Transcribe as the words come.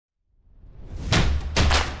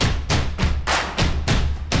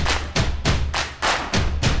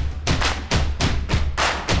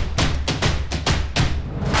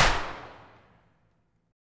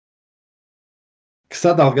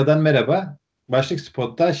Kısa Dalga'dan merhaba. Başlık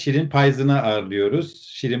Spot'ta Şirin Payzın'ı ağırlıyoruz.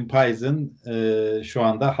 Şirin Payzın şu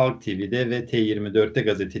anda Halk TV'de ve T24'te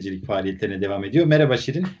gazetecilik faaliyetlerine devam ediyor. Merhaba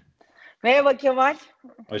Şirin. Merhaba Kemal.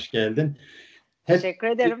 Hoş geldin. Teşekkür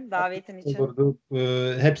ederim davetin için. Olurdu.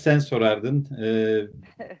 Hep sen sorardın.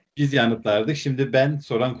 Biz yanıtlardık. Şimdi ben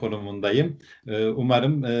soran konumundayım.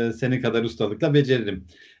 Umarım senin kadar ustalıkla beceririm.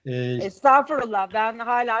 Estağfurullah. Ben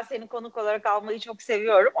hala seni konuk olarak almayı çok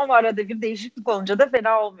seviyorum ama arada bir değişiklik olunca da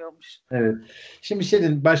fena olmuyormuş. Evet. Şimdi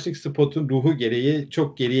Şirin, başlık spotun ruhu gereği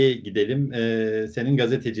çok geriye gidelim. Senin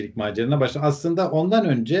gazetecilik macerana başla. Aslında ondan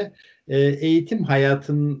önce eğitim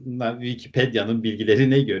hayatına Wikipedia'nın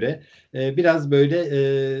bilgilerine göre biraz böyle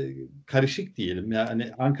karışık diyelim.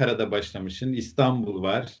 Yani Ankara'da başlamışsın, İstanbul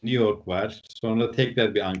var, New York var, sonra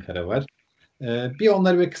tekrar bir Ankara var. Bir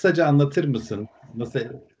onları bir kısaca anlatır mısın? Nasıl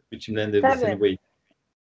biçimlendirdi seni bu eğitim?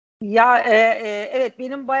 Ya evet,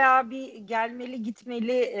 benim bayağı bir gelmeli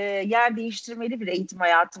gitmeli, yer değiştirmeli bir eğitim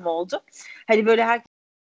hayatım oldu. Hani böyle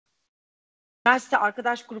üniversite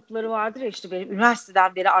arkadaş grupları vardır ya, işte benim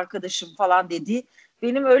üniversiteden beri arkadaşım falan dediği.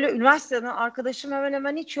 Benim öyle üniversiteden arkadaşım hemen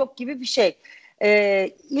hemen hiç yok gibi bir şey.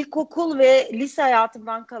 İlkokul ve lise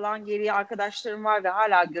hayatımdan kalan geriye arkadaşlarım var ve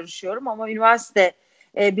hala görüşüyorum ama üniversite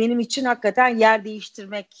benim için hakikaten yer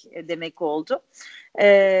değiştirmek demek oldu.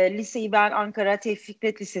 Liseyi ben Ankara Tevfik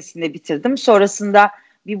Fikret Lisesi'nde bitirdim. Sonrasında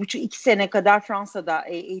 1,5-2 sene kadar Fransa'da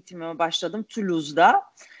eğitimime başladım, Toulouse'da.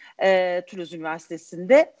 Toulouse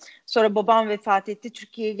Üniversitesi'nde. Sonra babam vefat etti.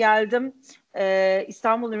 Türkiye'ye geldim.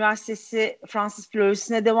 İstanbul Üniversitesi Fransız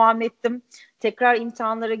Filolojisi'ne devam ettim. Tekrar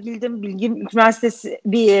imtihanlara girdim.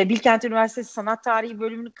 Bilkent Üniversitesi Sanat Tarihi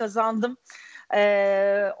bölümünü kazandım.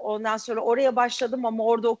 Ondan sonra oraya başladım ama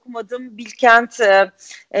orada okumadım.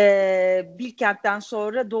 Bilkent'ten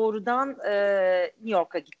sonra doğrudan New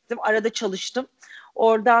York'a gittim. Arada çalıştım.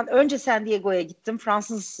 Oradan önce San Diego'ya gittim.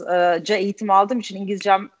 Fransızca eğitim aldığım için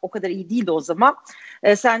İngilizcem o kadar iyi değildi o zaman.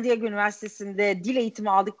 San Diego Üniversitesi'nde dil eğitimi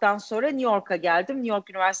aldıktan sonra New York'a geldim. New York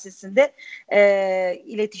Üniversitesi'nde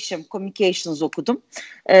iletişim, communications okudum.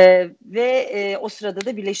 Ve o sırada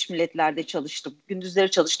da Birleşmiş Milletler'de çalıştım.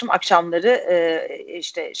 Gündüzleri çalıştım, akşamları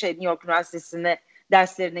New York Üniversitesi'ne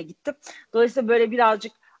derslerine gittim. Dolayısıyla böyle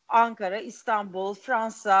birazcık Ankara, İstanbul,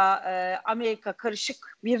 Fransa, Amerika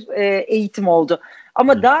karışık bir eğitim oldu.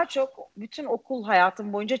 Ama daha çok bütün okul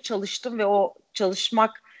hayatım boyunca çalıştım ve o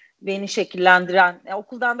çalışmak beni şekillendiren,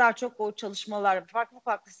 okuldan daha çok o çalışmalar,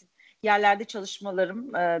 farklı yerlerde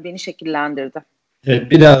çalışmalarım beni şekillendirdi.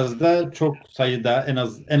 Evet, biraz da çok sayıda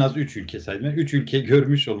en az 3 ülke saydım. 3 ülke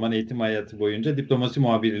görmüş olman eğitim hayatı boyunca diplomasi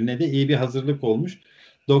muhabirliğine de iyi bir hazırlık olmuş.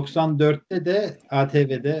 94'te de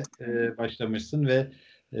ATV'de başlamışsın ve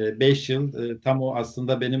 5 yıl tam o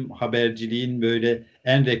aslında benim haberciliğin böyle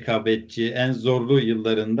en rekabetçi, en zorlu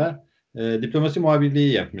yıllarında diplomasi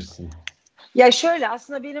muhabirliği yapmışsın. Ya şöyle,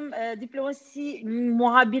 aslında benim diplomasi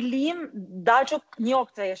muhabirliğim daha çok New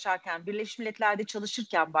York'ta yaşarken, Birleşmiş Milletler'de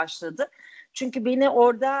çalışırken başladı. Çünkü beni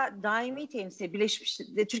orada daimi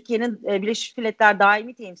Türkiye'nin Birleşmiş Milletler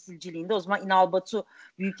daimi temsilciliğinde, o zaman İnal Batu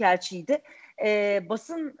Büyükelçiydi,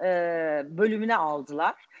 basın bölümüne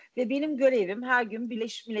aldılar. Ve benim görevim her gün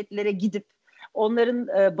Birleşmiş Milletler'e gidip onların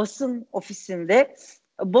basın ofisinde,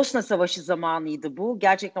 Bosna Savaşı zamanıydı bu.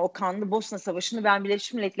 Gerçekten o kanlı Bosna Savaşı'nı ben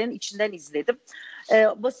Birleşmiş Milletler'in içinden izledim.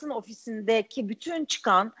 Basın ofisindeki bütün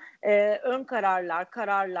çıkan ön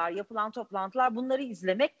kararlar, yapılan toplantılar, bunları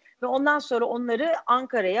izlemek ve ondan sonra onları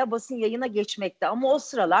Ankara'ya basın yayına geçmekte. Ama o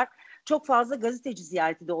sıralar çok fazla gazeteci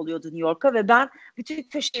ziyareti de oluyordu New York'a ve ben bütün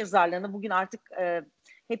köşe yazarlarını, bugün artık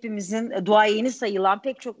hepimizin duayeni sayılan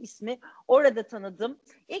pek çok ismi orada tanıdım.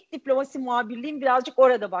 İlk diplomasi muhabirliğim birazcık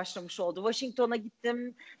orada başlamış oldu. Washington'a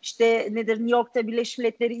gittim, New York'ta Birleşmiş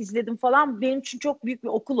Milletler'i izledim falan. Benim için çok büyük bir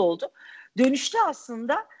okul oldu. Dönüşte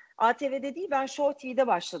aslında ATV'de değil, ben Show TV'de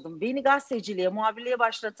başladım. Beni gazeteciliğe, muhabirliğe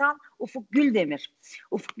başlatan Ufuk Güldemir.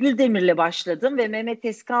 Ufuk Güldemir'le başladım ve Mehmet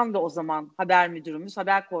Tezkan da o zaman haber müdürümüz,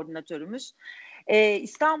 haber koordinatörümüz.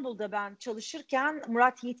 İstanbul'da ben çalışırken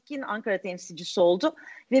Murat Yetkin Ankara temsilcisi oldu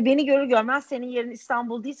ve beni görür görmez senin yerin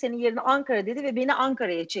İstanbul değil, senin yerin Ankara dedi ve beni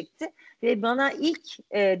Ankara'ya çekti ve bana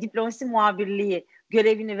ilk diplomasi muhabirliği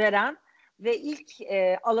görevini veren ve ilk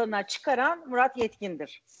alana çıkaran Murat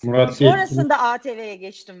Yetkin'dir. Sonrasında ATV'ye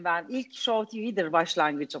geçtim ben. İlk Show TV'dir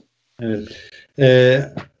başlangıcım. Evet.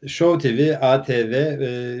 Show TV, ATV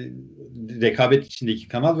rekabet içindeki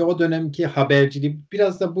kanal ve o dönemki haberciliği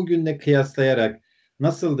biraz da bugünle kıyaslayarak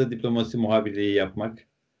nasıldı diplomasi muhabirliği yapmak?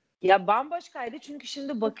 Ya bambaşkaydı, çünkü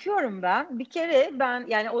şimdi bakıyorum ben. Bir kere ben,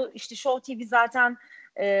 yani o Show TV zaten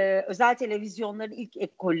özel televizyonların ilk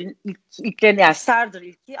ekolün ilklerini, yani Star'dır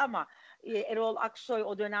ilki, ama Erol Aksoy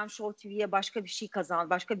o dönem Show TV'ye başka bir şey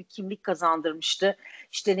başka bir kimlik kazandırmıştı.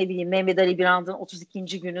 İşte ne bileyim Mehmet Ali Birand'ın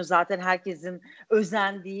 32. günü zaten herkesin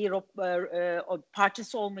özendiği,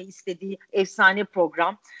 parçası olmayı istediği efsane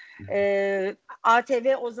program.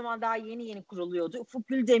 ATV o zaman daha yeni yeni kuruluyordu. Ufuk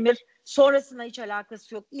Güldemir sonrasında hiç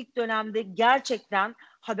alakası yok. İlk dönemde gerçekten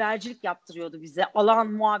habercilik yaptırıyordu bize.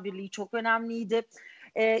 Alan muhabirliği çok önemliydi.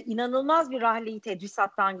 İnanılmaz bir rahleyi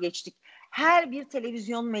tedrisattan geçtik. Her bir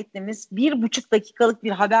televizyon metnimiz 1,5 dakikalık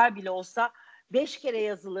bir haber bile olsa 5 kere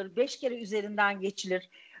yazılır, 5 kere üzerinden geçilir.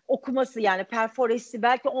 Okuması yani perforesi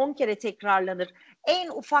belki 10 kere tekrarlanır. En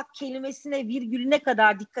ufak kelimesine, virgülüne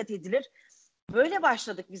kadar dikkat edilir. Böyle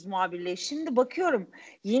başladık biz muhabirliğe. Şimdi bakıyorum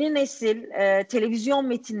yeni nesil televizyon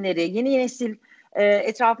metinleri, yeni nesil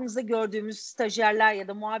etrafımızda gördüğümüz stajyerler ya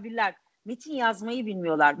da muhabirler metin yazmayı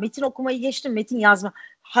bilmiyorlar. Metin okumayı geçtim, metin yazma.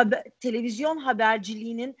 Televizyon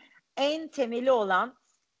haberciliğinin en temeli olan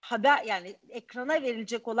haber, yani ekrana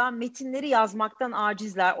verilecek olan metinleri yazmaktan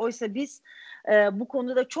acizler. Oysa biz bu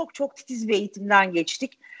konuda çok çok titiz bir eğitimden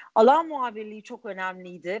geçtik. Alan muhabirliği çok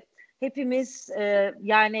önemliydi. Hepimiz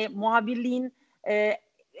yani muhabirliğin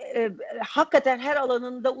hakikaten her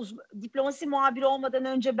alanında diplomasi muhabiri olmadan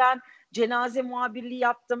önce ben cenaze muhabirliği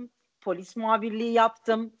yaptım, polis muhabirliği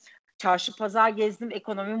yaptım, çarşı pazar gezdim,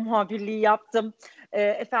 ekonomi muhabirliği yaptım,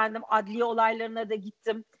 adliye olaylarına da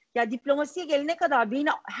gittim. Ya diplomasiye gelene kadar beni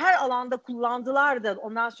her alanda kullandılar da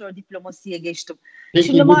ondan sonra diplomasiye geçtim. Peki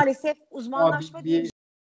Şimdi bu maalesef uzmanlaşma diye bir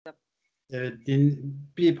şey. evet,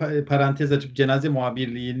 bir parantez açıp cenaze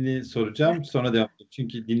muhabirliğini soracağım. Sonra devam edeceğim.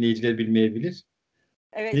 Çünkü dinleyiciler bilmeyebilir.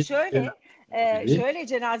 Evet Cenaze muhabirliği. şöyle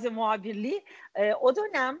cenaze muhabirliği o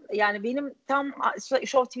dönem yani benim tam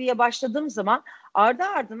Show TV'ye başladığım zaman ardı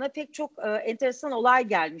ardına pek çok enteresan olay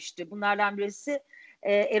gelmişti. Bunlardan birisi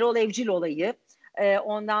Erol Evcil olayı.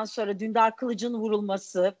 Ondan sonra Dündar Kılıç'ın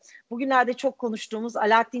vurulması. Bugünlerde çok konuştuğumuz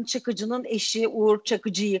Alaaddin Çakıcı'nın eşi Uğur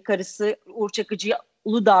Çakıcı'yı, karısı Uğur Çakıcı'yı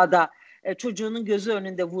Uludağ'da çocuğunun gözü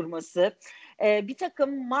önünde vurması. Bir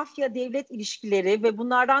takım mafya devlet ilişkileri ve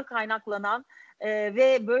bunlardan kaynaklanan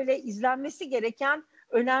ve böyle izlenmesi gereken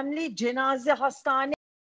önemli cenaze, hastane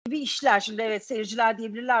gibi işler. Şimdi evet seyirciler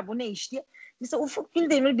diyebilirler bu ne iş diye. Mesela Ufuk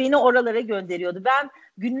Güldemir beni oralara gönderiyordu. Ben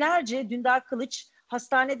günlerce Dündar Kılıç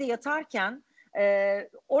hastanede yatarken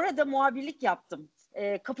orada muhabirlik yaptım.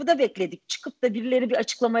 Kapıda bekledik. Çıkıp da birileri bir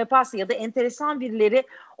açıklama yaparsa ya da enteresan birileri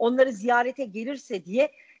onları ziyarete gelirse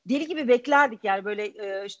diye deli gibi beklerdik yani böyle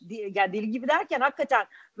yani deli gibi derken hakikaten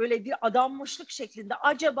böyle bir adanmışlık şeklinde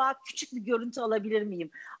acaba küçük bir görüntü alabilir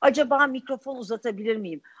miyim? Acaba mikrofon uzatabilir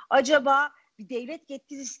miyim? Acaba bir devlet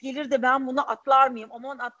yetkilisi gelir de ben bunu atlar mıyım?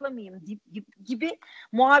 Aman atlamayayım gibi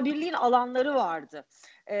muhabirliğin alanları vardı.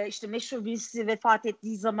 İşte meşhur birisi vefat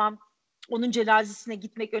ettiği zaman onun cenazesine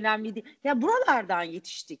gitmek önemliydi. Ya buralardan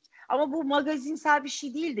yetiştik. Ama bu magazinsel bir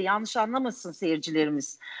şey değildi. Yanlış anlamasın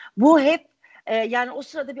seyircilerimiz. Bu hep yani o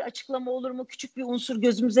sırada bir açıklama olur mu? Küçük bir unsur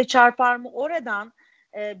gözümüze çarpar mı? Oradan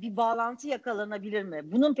bir bağlantı yakalanabilir mi?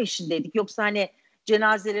 Bunun peşindeydik. Yoksa hani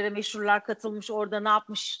cenazelere meşhurlar katılmış orada ne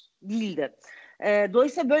yapmış değildi.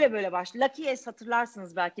 Dolayısıyla böyle başladı. Lucky S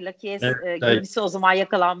hatırlarsınız belki. Lucky S Evet, gemisi o zaman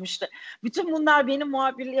yakalanmıştı. Bütün bunlar benim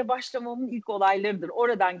muhabirliğe başlamamın ilk olaylarıdır.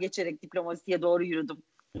 Oradan geçerek diplomasiye doğru yürüdüm.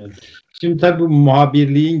 evet. Şimdi tabii bu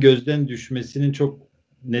muhabirliğin gözden düşmesinin çok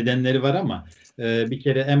nedenleri var ama bir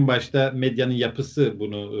kere en başta medyanın yapısı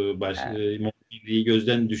bunu Evet. muhabirliği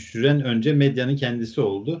gözden düşüren önce medyanın kendisi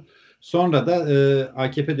oldu. Sonra da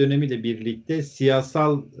AKP dönemiyle birlikte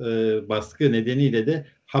siyasal baskı nedeniyle de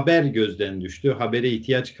haber gözden düştü. Habere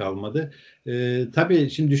ihtiyaç kalmadı. Tabii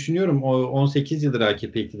şimdi düşünüyorum o 18 yıldır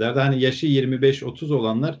AKP iktidarda hani yaşı 25-30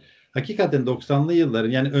 olanlar hakikaten 90'lı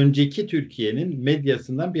yılların yani önceki Türkiye'nin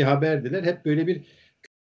medyasından bir haberdiler. Hep böyle bir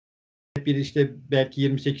işte belki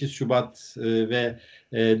 28 Şubat ve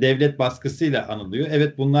devlet baskısıyla anılıyor.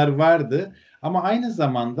 Evet bunlar vardı ama aynı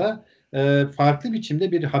zamanda farklı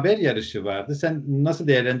biçimde bir haber yarışı vardı. Sen nasıl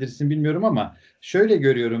değerlendirirsin bilmiyorum ama şöyle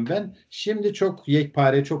görüyorum ben. Şimdi çok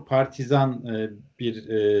yekpare, çok partizan bir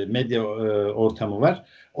medya ortamı var.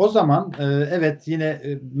 O zaman evet yine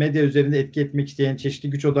medya üzerinde etki etmek isteyen çeşitli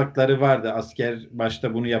güç odakları vardı. Asker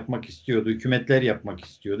başta bunu yapmak istiyordu, hükümetler yapmak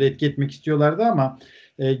istiyordu, etki etmek istiyorlardı ama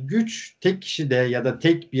güç tek kişide ya da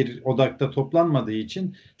tek bir odakta toplanmadığı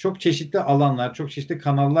için çok çeşitli alanlar, çok çeşitli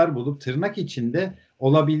kanallar bulup tırnak içinde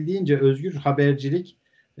olabildiğince özgür habercilik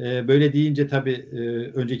böyle deyince tabii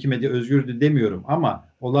önceki medya özgürdü demiyorum ama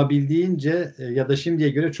olabildiğince ya da şimdiye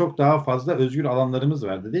göre çok daha fazla özgür alanlarımız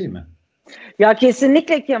vardı değil mi? Ya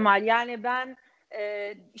kesinlikle Kemal. Yani ben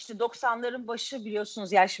işte 90'ların başı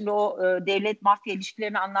biliyorsunuz yani şimdi o devlet mafya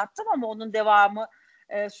ilişkilerini anlattım ama onun devamı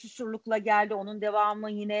Susurluk'la geldi. Onun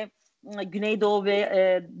devamı yine Güneydoğu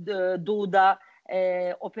ve Doğu'da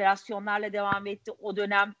operasyonlarla devam etti. O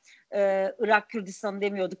dönem Irak Kürdistan'ı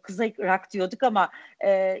demiyorduk, Kuzey Irak diyorduk ama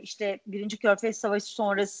işte Birinci Körfez Savaşı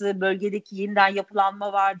sonrası bölgedeki yeniden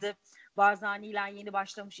yapılanma vardı. Barzani ile yeni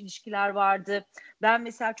başlamış ilişkiler vardı. Ben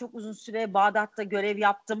mesela çok uzun süre Bağdat'ta görev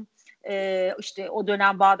yaptım. İşte o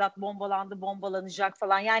dönem Bağdat bombalandı, bombalanacak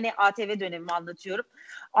falan. Yani ATV dönemimi anlatıyorum.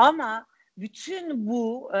 Ama bütün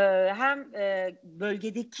bu hem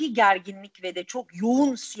bölgedeki gerginlik ve de çok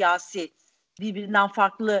yoğun siyasi birbirinden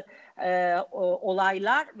farklı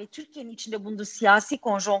olaylar ve Türkiye'nin içinde bulunduğu siyasi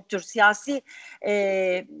konjonktür, siyasi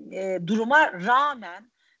duruma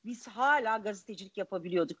rağmen biz hala gazetecilik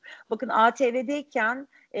yapabiliyorduk. Bakın ATV'deyken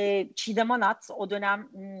Çiğdem Anat o dönem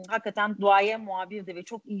hakikaten duayen muhabirdi ve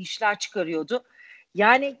çok iyi işler çıkarıyordu.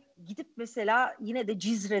 Yani gidip mesela yine de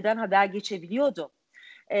Cizre'den haber geçebiliyordu.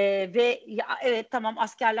 Ve ya, evet tamam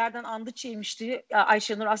askerlerden andı çiğmişti.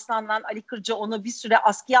 Ayşenur Aslan'la Ali Kırca onu bir süre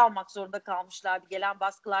askıya almak zorunda kalmışlardı gelen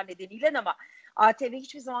baskılar nedeniyle ama ATV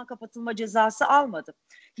hiçbir zaman kapatılma cezası almadı.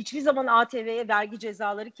 Hiçbir zaman ATV'ye vergi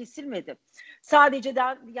cezaları kesilmedi. Sadece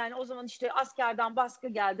yani o zaman işte askerden baskı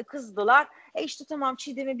geldi, kızdılar. İşte tamam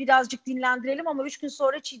Çiğdem'i birazcık dinlendirelim ama 3 gün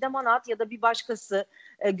sonra Çiğdem Anat ya da bir başkası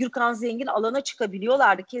Gürkan Zengin alana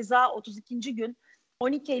çıkabiliyorlardı. Keza 32. gün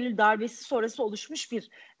 12 Eylül darbesi sonrası oluşmuş bir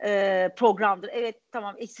programdır. Evet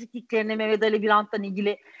tamam eksikliklerini Mehmet Ali Birant'tan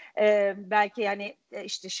ilgili belki yani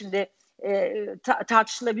işte şimdi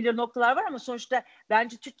tartışılabilir noktalar var ama sonuçta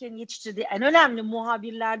bence Türkiye'nin yetiştirdiği en önemli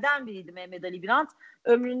muhabirlerden biriydi Mehmet Ali Birant.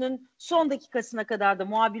 Ömrünün son dakikasına kadar da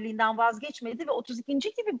muhabirliğinden vazgeçmedi ve 32.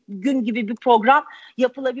 gün gibi bir program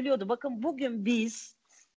yapılabiliyordu. Bakın bugün biz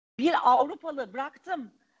bir Avrupalı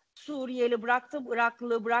bıraktım, Suriyeli bıraktım,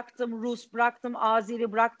 Iraklı bıraktım, Rus bıraktım,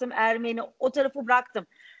 Azeri bıraktım, Ermeni o tarafı bıraktım.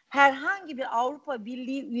 Herhangi bir Avrupa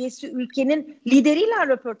Birliği üyesi ülkenin lideriyle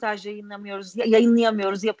röportaj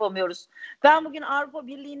yayınlayamıyoruz, yapamıyoruz. Ben bugün Avrupa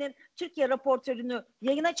Birliği'nin Türkiye raportörünü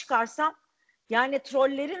yayına çıkarsam yani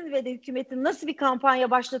trollerin ve de hükümetin nasıl bir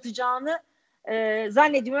kampanya başlatacağını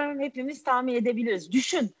zannediyorum hepimiz tahmin edebiliriz.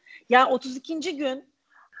 Düşün yani 32. gün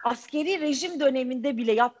askeri rejim döneminde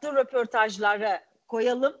bile yaptığı röportajları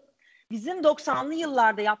koyalım. Bizim 90'lı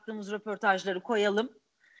yıllarda yaptığımız röportajları koyalım.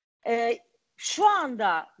 Şu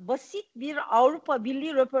anda basit bir Avrupa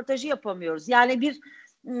Birliği röportajı yapamıyoruz. Yani bir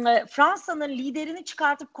Fransa'nın liderini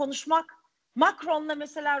çıkartıp konuşmak, Macron'la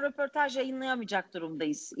mesela röportaj yayınlayamayacak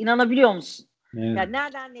durumdayız. İnanabiliyor musun? Evet. Yani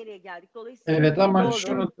nereden nereye geldik? Dolayısıyla Evet ama doğru.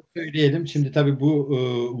 şunu da söyleyelim. Şimdi tabii bu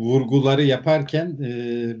vurguları yaparken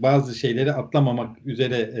bazı şeyleri atlamamak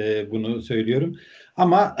üzere bunu söylüyorum.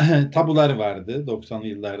 Ama tabular vardı 90'lı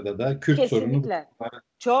yıllarda da. Kürt sorunu Kesinlikle.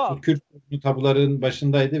 Çok. Kürt sorunu tabuların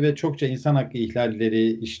başındaydı ve çokça insan hakkı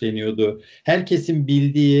ihlalleri işleniyordu. Herkesin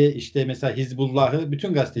bildiği işte mesela Hizbullah'ı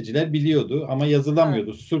bütün gazeteciler biliyordu ama Evet.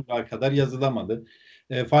 yazılamıyordu. Susurluğa kadar yazılamadı.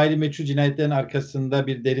 Faili meçhul cinayetlerin arkasında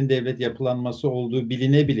bir derin devlet yapılanması olduğu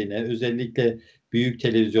biline biline özellikle büyük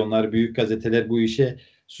televizyonlar, büyük gazeteler bu işe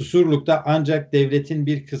Susurluk'ta ancak devletin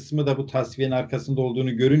bir kısmı da bu tasfiyenin arkasında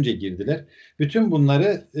olduğunu görünce girdiler. Bütün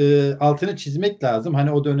bunları altını çizmek lazım.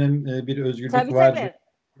 Hani o dönem bir özgürlük Tabii vardı. tabii.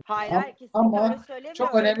 Hayır, Ama, hayır kesinlikle öyle ama çok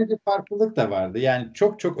söylemiyorum. önemli bir farklılık da vardı. Yani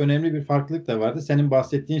çok çok önemli bir farklılık da vardı. Senin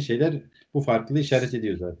bahsettiğin şeyler bu farklılığı işaret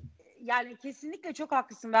ediyor zaten. Yani kesinlikle çok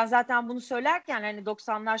haklısın. Ben zaten bunu söylerken hani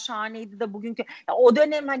 90'lar şahaneydi de bugünkü o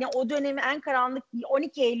dönem hani o dönemi en karanlık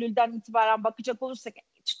 12 Eylül'den itibaren bakacak olursak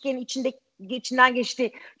Türkiye'nin içinden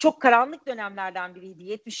geçtiği çok karanlık dönemlerden biriydi.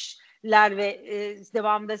 70'ler ve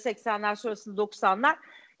devamında 80'ler sonrasında 90'lar.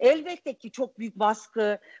 Elbette ki çok büyük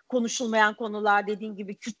baskı, konuşulmayan konular dediğin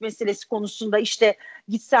gibi Kürt meselesi konusunda işte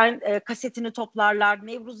gitsen kasetini toplarlar,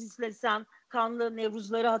 Nevruz izlesen kanlı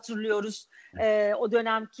Nevruzları hatırlıyoruz. O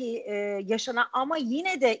dönemki yaşanan ama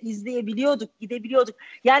yine de izleyebiliyorduk, gidebiliyorduk.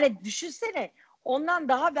 Yani düşünsene ondan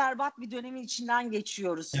daha berbat bir dönemin içinden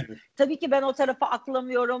geçiyoruz. Evet. Tabii ki ben o tarafa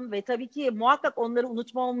aklamıyorum ve tabii ki muhakkak onları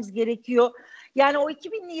unutmamamız gerekiyor. Yani o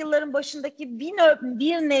 2000'li yılların başındaki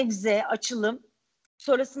bir nebze açılım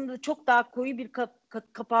sonrasında çok daha koyu bir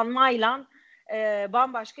kapanmayla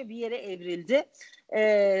bambaşka bir yere evrildi.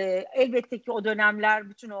 Elbette ki o dönemler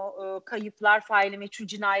bütün o kayıplar, faili meçhul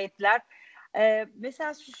cinayetler.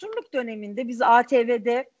 Mesela Susurluk döneminde biz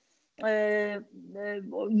ATV'de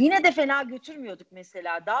yine de fena götürmüyorduk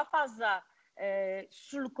mesela. Daha fazla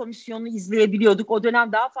Susurluk Komisyonu'nu izleyebiliyorduk. O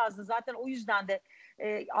dönem daha fazla zaten o yüzden de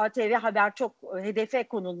ATV Haber çok hedefe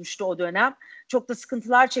konulmuştu o dönem. Çok da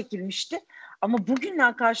sıkıntılar çekilmişti. Ama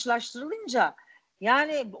bugünden karşılaştırılınca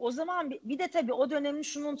yani o zaman bir de tabii o dönemin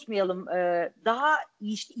şunu unutmayalım. Daha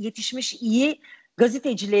yetişmiş iyi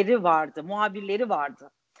gazetecileri vardı, muhabirleri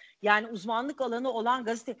vardı. Yani uzmanlık alanı olan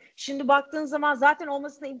gazete. Şimdi baktığın zaman zaten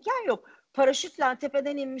olmasına imkan yok. Paraşütle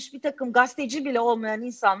tepeden inmiş bir takım gazeteci bile olmayan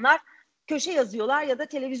insanlar köşe yazıyorlar ya da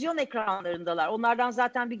televizyon ekranlarındalar. Onlardan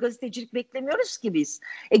zaten bir gazetecilik beklemiyoruz ki biz.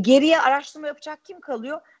 Geriye araştırma yapacak kim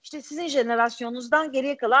kalıyor? İşte sizin jenerasyonunuzdan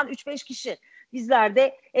geriye kalan 3-5 kişi. Bizler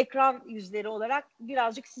de ekran yüzleri olarak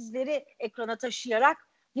birazcık sizleri ekrana taşıyarak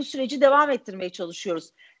bu süreci devam ettirmeye çalışıyoruz.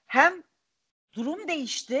 Hem durum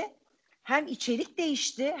değişti, hem içerik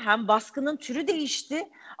değişti, hem baskının türü değişti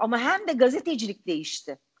ama hem de gazetecilik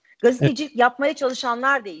değişti. Gazetecilik yapmaya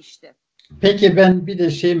çalışanlar değişti. Peki ben bir de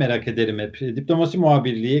şey merak ederim hep. Diplomasi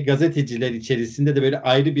muhabirliği gazeteciler içerisinde de böyle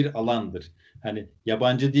ayrı bir alandır. Hani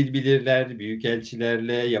yabancı dil bilirler,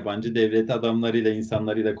 büyükelçilerle, yabancı devlet adamlarıyla,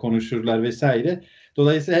 insanlarıyla konuşurlar vesaire.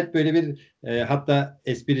 Dolayısıyla hep böyle bir hatta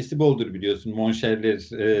esprisi boldur biliyorsun. Monşerler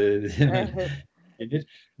Evet.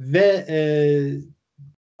 denir. Ve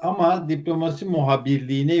ama diplomasi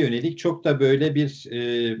muhabirliğine yönelik çok da böyle bir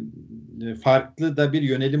farklı da bir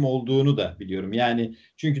yönelim olduğunu da biliyorum. Yani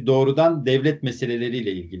çünkü doğrudan devlet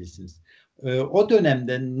meseleleriyle ilgilisiniz. O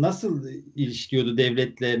dönemde nasıl ilişkiyordu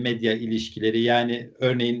devletle medya ilişkileri? Yani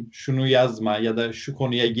örneğin şunu yazma ya da şu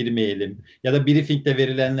konuya girmeyelim ya da briefingde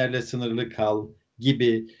verilenlerle sınırlı kal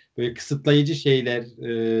gibi böyle kısıtlayıcı şeyler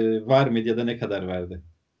var mı ya da ne kadar vardı?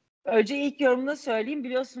 Önce ilk yorumunu söyleyeyim.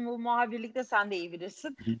 Biliyorsun bu muhabirlikte sen de iyi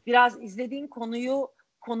bilirsin. Biraz izlediğin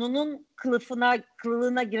konunun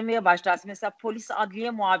kılığına girmeye başlarsın. Mesela polis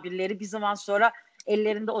adliye muhabirleri bir zaman sonra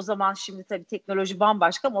ellerinde o zaman şimdi tabii teknoloji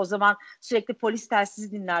bambaşka ama o zaman sürekli polis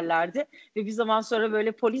telsizi dinlerlerdi. Ve bir zaman sonra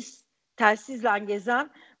böyle polis telsizle gezen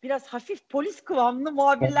biraz hafif polis kıvamlı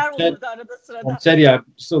muhabirler Komiser, olurdu arada sırada. komiser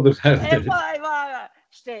yardımcısı olurlardı. Eyvah eyvah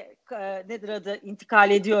işte nedir adı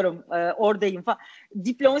intikal ediyorum oradayım falan.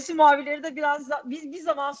 Diplomasi muhabirleri de biraz bir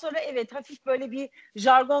zaman sonra evet hafif böyle bir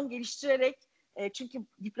jargon geliştirerek çünkü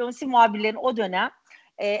diplomasi muhabirlerin o dönem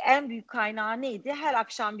en büyük kaynağı neydi? Her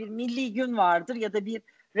akşam bir milli gün vardır ya da bir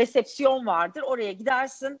resepsiyon vardır. Oraya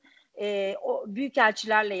gidersin o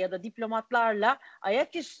büyükelçilerle ya da diplomatlarla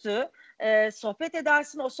ayaküstü sohbet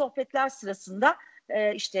edersin. O sohbetler sırasında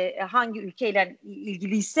işte hangi ülkeyle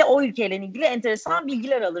ilgiliyse o ülkeyle ilgili enteresan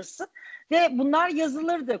bilgiler alırsın. Ve bunlar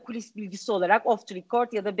yazılırdı kulis bilgisi olarak, off the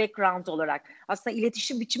record ya da background olarak. Aslında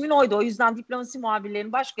iletişim biçimin oydu. O yüzden diplomasi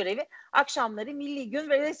muhabirlerinin baş görevi akşamları milli gün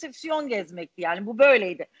ve resepsiyon gezmekti. Yani bu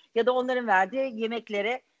böyleydi. Ya da onların verdiği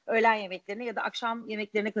yemeklere, öğlen yemeklerine ya da akşam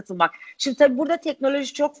yemeklerine katılmak. Şimdi tabii burada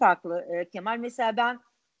teknoloji çok farklı Kemal. Mesela ben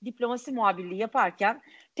diplomasi muhabirliği yaparken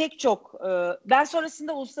pek çok ben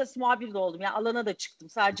sonrasında uluslararası muhabir de oldum. Yani alana da çıktım.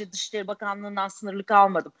 Sadece Dışişleri Bakanlığı'ndan sınırlı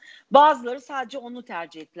kalmadım. Bazıları sadece onu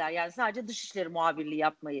tercih ettiler. Yani sadece Dışişleri muhabirliği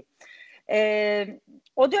yapmayı.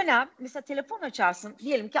 O dönem mesela telefon açarsın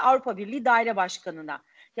diyelim ki Avrupa Birliği Daire Başkanı'na.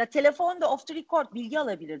 Ya telefonda off the record bilgi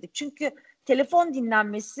alabilirdik. Çünkü telefon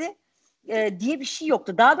dinlenmesi diye bir şey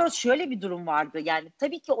yoktu. Daha doğrusu şöyle bir durum vardı. Yani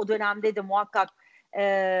tabii ki o dönemde de muhakkak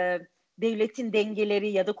devletin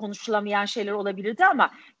dengeleri ya da konuşulamayan şeyler olabilirdi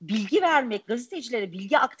ama bilgi vermek, gazetecilere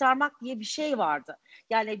bilgi aktarmak diye bir şey vardı.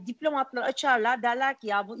 Yani diplomatlar açarlar derler ki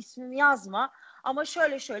ya bu ismini yazma ama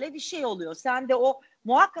şöyle şöyle bir şey oluyor. Sen de o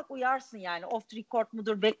muhakkak uyarsın yani off the record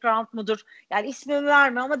mudur, background mudur? Yani ismimi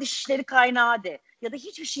verme ama dışişleri kaynağı de ya da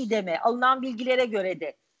hiçbir şey deme, alınan bilgilere göre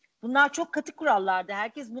de. Bunlar çok katı kurallardı.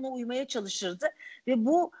 Herkes buna uymaya çalışırdı ve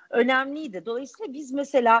bu önemliydi. Dolayısıyla biz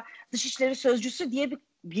mesela Dışişleri Sözcüsü diye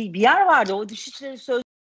bir yer vardı. O Dışişleri Sözcüsü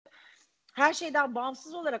her şeyden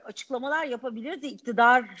bağımsız olarak açıklamalar yapabilirdi.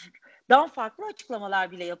 İktidardan farklı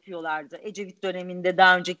açıklamalar bile yapıyorlardı. Ecevit döneminde,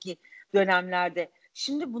 daha önceki dönemlerde.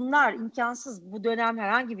 Şimdi bunlar imkansız. Bu dönem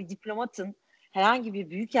herhangi bir diplomatın, herhangi bir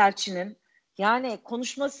büyükelçinin yani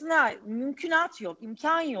konuşmasına mümkünat yok,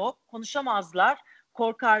 imkan yok. Konuşamazlar,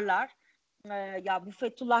 korkarlar. Ya bu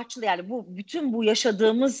Fethullahçılığı yani bütün bu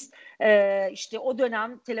yaşadığımız işte o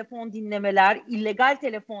dönem telefon dinlemeler, illegal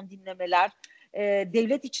telefon dinlemeler,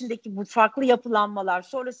 devlet içindeki bu farklı yapılanmalar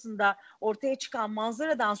sonrasında ortaya çıkan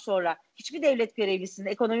manzaradan sonra hiçbir devlet görevlisinin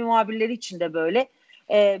ekonomi muhabirleri için de böyle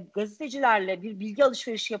gazetecilerle bir bilgi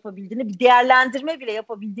alışverişi yapabildiğini, bir değerlendirme bile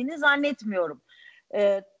yapabildiğini zannetmiyorum.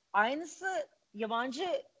 Aynısı yabancı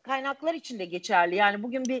kaynaklar için de geçerli. Yani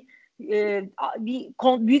bugün bir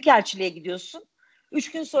büyükelçiliğe gidiyorsun.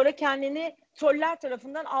 3 gün sonra kendini troller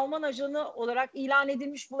tarafından Alman ajanı olarak ilan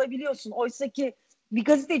edilmiş bulabiliyorsun. Oysa ki bir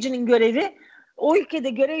gazetecinin görevi o ülkede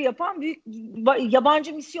görev yapan büyük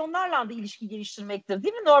yabancı misyonlarla da ilişki geliştirmektir.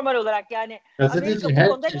 Değil mi normal olarak yani Gazeteci Amerika bu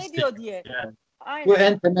konuda herkes ne diyor diye. yani. Bu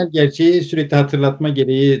Aynen. en temel gerçeği sürekli hatırlatma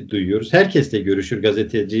gereği duyuyoruz. Herkesle görüşür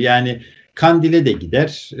gazeteci. Yani Kandil'e de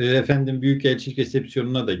gider, efendim Büyükelçilik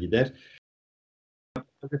resepsiyonuna da gider.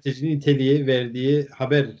 gazetecinin niteliği verdiği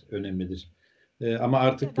haber önemlidir. Ama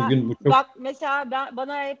artık bugün bu çok... Bak mesela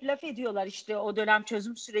bana hep laf ediyorlar işte o dönem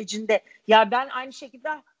çözüm sürecinde. Ya ben aynı şekilde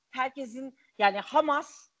herkesin yani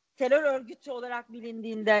Hamas terör örgütü olarak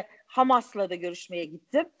bilindiğinde Hamas'la da görüşmeye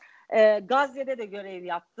gittim. Gazze'de de görev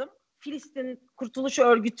yaptım. Filistin Kurtuluş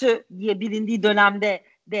Örgütü diye bilindiği dönemde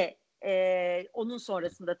de onun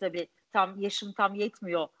sonrasında tabii yaşım tam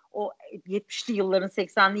yetmiyor. O 70'li yılların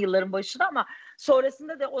 80'li yılların başında ama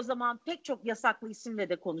sonrasında da o zaman pek çok yasaklı isimle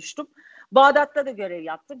de konuştum. Bağdat'ta da görev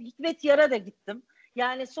yaptım. Hikmet Yar'a da gittim.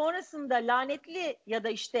 Yani sonrasında lanetli ya da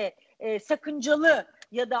işte sakıncalı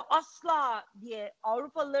ya da asla diye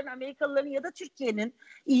Avrupalıların, Amerikalıların ya da Türkiye'nin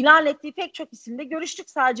ilan ettiği pek çok isimle görüştük.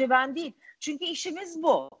 Sadece ben değil. Çünkü işimiz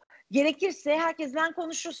bu. Gerekirse herkesten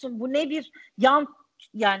konuşursun. Bu ne bir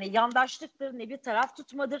yani yandaşlıktır, ne bir taraf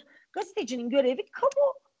tutmadır. Gazetecinin görevi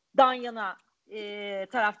kamudan yana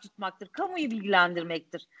taraf tutmaktır. Kamuyu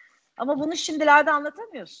bilgilendirmektir. Ama bunu şimdilerde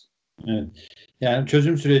anlatamıyorsun. Evet. Yani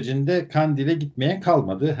çözüm sürecinde Kandil'e gitmeye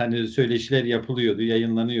kalmadı. Hani söyleşiler yapılıyordu,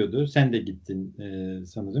 yayınlanıyordu. Sen de gittin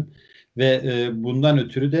sanırım. Ve bundan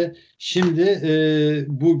ötürü de şimdi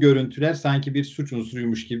bu görüntüler sanki bir suç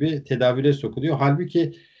unsuruymuş gibi tedavüle sokuluyor.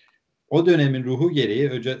 Halbuki o dönemin ruhu gereği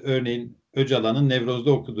örneğin Öcalan'ın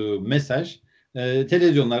Nevroz'da okuduğu mesaj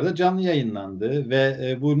televizyonlarda canlı yayınlandı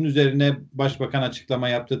ve bunun üzerine başbakan açıklama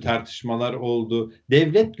yaptı, tartışmalar oldu.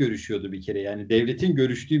 Devlet görüşüyordu bir kere, yani devletin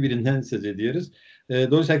görüştüğü birinden söz ediyoruz.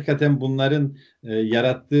 Dolayısıyla hakikaten bunların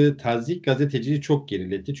yarattığı tazyik gazeteciyi çok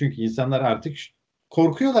geriletti. Çünkü insanlar artık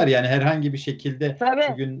korkuyorlar, yani herhangi bir şekilde Tabii.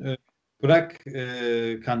 bugün bırak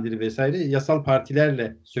Kandili vesaire, yasal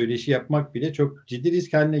partilerle söyleşi yapmak bile çok ciddi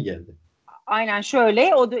risk haline geldi. Aynen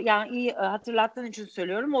şöyle yani iyi hatırlattığın için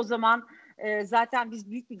söylüyorum. O zaman zaten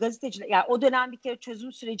biz büyük bir gazeteciler yani o dönem bir kere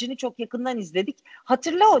çözüm sürecini çok yakından izledik.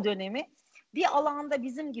 Hatırla o dönemi. Bir alanda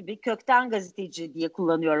bizim gibi kökten gazeteci diye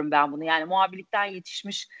kullanıyorum ben bunu. Yani muhabirlikten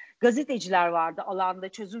yetişmiş gazeteciler vardı alanda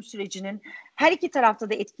çözüm sürecinin her iki tarafta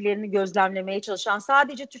da etkilerini gözlemlemeye çalışan,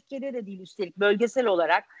 sadece Türkiye'de de değil üstelik bölgesel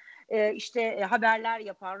olarak işte haberler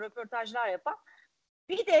yapan, röportajlar yapan.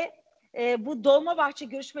 Bir de bu Dolmabahçe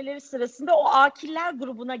görüşmeleri sırasında o akiller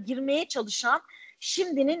grubuna girmeye çalışan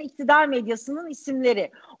şimdinin iktidar medyasının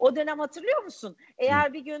isimleri. O dönem hatırlıyor musun?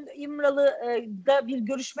 Eğer bir gün İmralı'da bir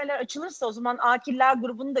görüşmeler açılırsa o zaman akiller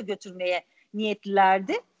grubunu da götürmeye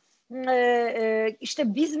niyetlilerdi.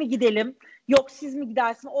 İşte biz mi gidelim? Yok siz mi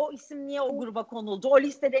gidersin? O isim niye o gruba konuldu? O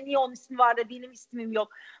listede niye onun ismi var da benim ismim yok?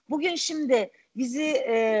 Bugün şimdi bizi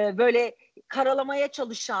böyle karalamaya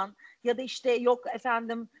çalışan ya da işte yok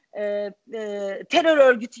efendim terör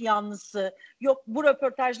örgütü yanlısı, yok bu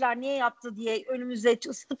röportajlar niye yaptı diye önümüze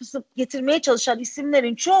ısıtıp ısıtıp getirmeye çalışan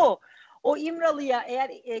isimlerin çoğu o İmralı'ya eğer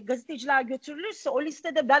gazeteciler götürülürse o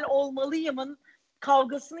listede ben olmalıyımın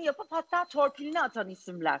kavgasını yapıp hatta torpilini atan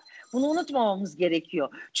isimler. Bunu unutmamamız gerekiyor.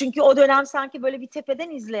 Çünkü o dönem sanki böyle bir tepeden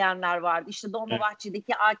izleyenler vardı. İşte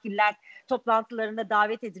Dolmabahçe'deki akiller toplantılarına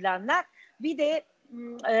davet edilenler. Bir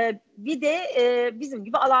de bizim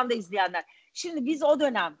gibi alanda izleyenler. Şimdi biz o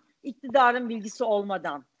dönem iktidarın bilgisi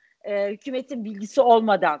olmadan, hükümetin bilgisi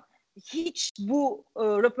olmadan hiç bu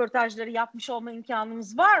röportajları yapmış olma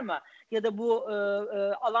imkanımız var mı? Ya da bu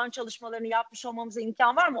alan çalışmalarını yapmış olmamıza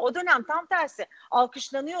imkan var mı? O dönem tam tersi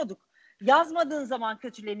alkışlanıyorduk. Yazmadığın zaman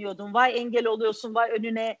kötüleniyordun. Vay engel oluyorsun, vay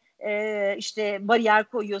önüne işte bariyer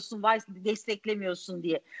koyuyorsun, vay desteklemiyorsun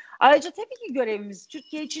diye. Ayrıca tabii ki görevimiz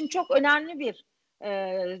Türkiye için çok önemli bir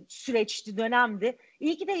süreçti, dönemdi.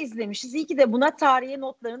 İyi ki de izlemişiz, iyi ki de buna tarihe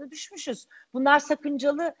notlarını düşmüşüz. Bunlar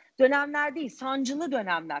sakıncalı dönemler değil, sancılı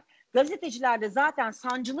dönemler. Gazetecilerde zaten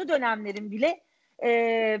sancılı dönemlerin bile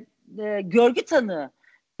görgü tanığı.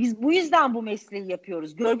 Biz bu yüzden bu mesleği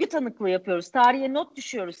yapıyoruz. Görgü tanıklığı yapıyoruz. Tarihe not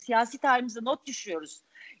düşüyoruz. Siyasi tarihimize not düşüyoruz.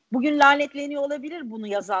 Bugün lanetleniyor olabilir bunu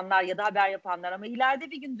yazanlar ya da haber yapanlar ama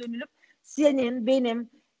ileride bir gün dönülüp senin, benim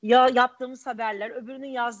yaptığımız haberler, öbürünün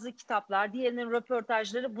yazdığı kitaplar, diğerinin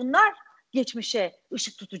röportajları bunlar geçmişe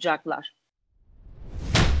ışık tutacaklar.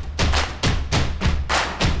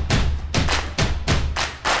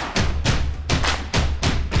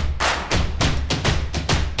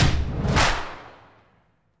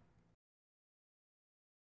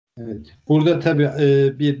 Evet. Burada tabii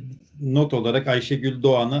bir not olarak Ayşegül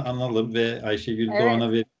Doğan'ı analım ve Ayşegül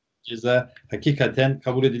Doğan'a bir ceza hakikaten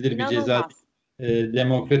kabul edilir bir ceza. İnanılmaz.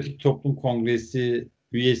 Demokratik Toplum Kongresi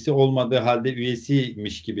üyesi olmadığı halde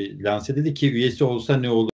üyesiymiş gibi lanse edildi ki üyesi olsa ne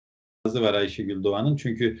olur var Ayşegül Doğan'ın.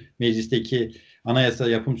 Çünkü meclisteki anayasa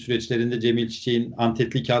yapım süreçlerinde Cemil Çiçek'in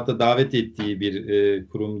antetli kağıtta davet ettiği bir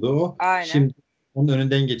kurumdu o. Aynen. Şimdi Onun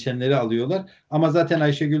önünden geçenleri alıyorlar. Ama zaten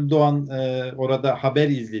Ayşegül Doğan orada haber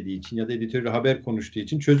izlediği için ya da editörü haber konuştuğu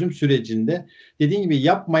için çözüm sürecinde dediğim gibi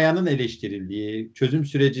yapmayanın eleştirildiği, çözüm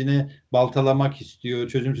sürecini baltalamak istiyor,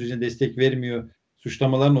 çözüm sürecine destek vermiyor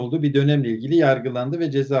suçlamaların olduğu bir dönemle ilgili yargılandı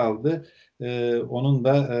ve ceza aldı. Onun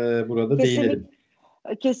da burada değinelim.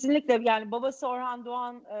 Kesinlikle yani babası Orhan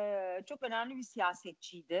Doğan çok önemli bir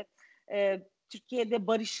siyasetçiydi. Türkiye'de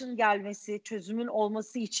barışın gelmesi, çözümün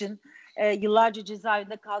olması için yıllarca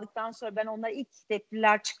cezaevinde kaldıktan sonra ben onlar ilk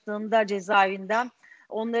tepkiler çıktığında cezaevinden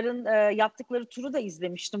onların yaptıkları turu da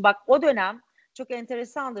izlemiştim. Bak o dönem çok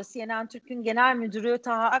enteresandır. CNN Türk'ün genel müdürü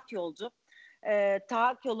Taha Akyol'du. Taha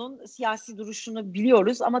Akyol'un siyasi duruşunu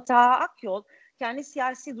biliyoruz ama Taha Akyol kendi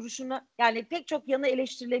siyasi duruşunu yani pek çok yanı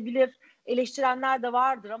eleştirilebilir, eleştirenler de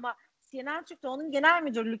vardır ama CNN Türk'te onun genel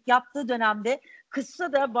müdürlük yaptığı dönemde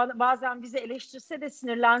kızsa da bazen bizi eleştirse de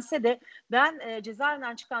sinirlense de ben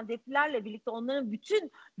cezaevinden çıkan deplilerle birlikte onların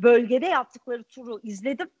bütün bölgede yaptıkları turu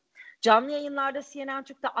izledim. Canlı yayınlarda CNN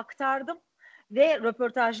Türk'te aktardım ve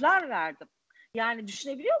röportajlar verdim. Yani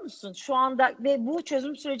düşünebiliyor musun? Şu anda ve bu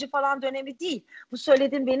çözüm süreci falan dönemi değil. Bu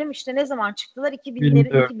söylediğim benim işte ne zaman çıktılar?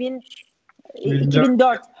 2004.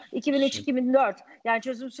 2004, 2003-2004. Yani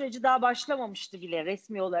çözüm süreci daha başlamamıştı bile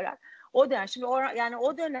resmi olarak. O dönem şimdi yani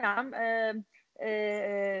o dönem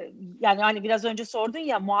yani hani biraz önce sordun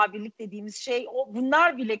ya muhabirlik dediğimiz şey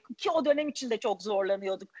bunlar bile ki o dönem içinde çok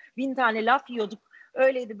zorlanıyorduk. 1000 tane laf yiyorduk.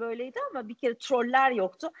 Öyleydi böyleydi ama bir kere troller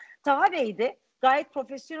yoktu. Taha Bey de gayet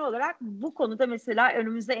profesyonel olarak bu konuda mesela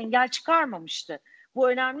önümüze engel çıkarmamıştı. Bu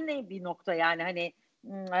önemli bir nokta yani hani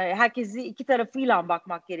herkesi iki tarafıyla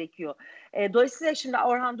bakmak gerekiyor. Dolayısıyla şimdi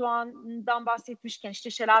Orhan Doğan'dan bahsetmişken işte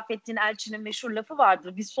Şerafettin Elçi'nin meşhur lafı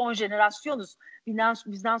vardır. Biz son jenerasyonuz.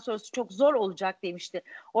 Bizden sonrası çok zor olacak demişti.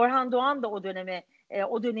 Orhan Doğan da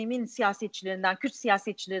o dönemin siyasetçilerinden, Kürt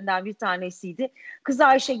siyasetçilerinden bir tanesiydi. Kızı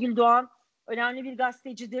Ayşegül Doğan önemli bir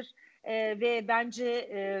gazetecidir. Ve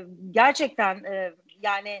bence gerçekten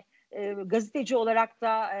yani gazeteci olarak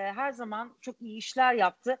da her zaman çok iyi işler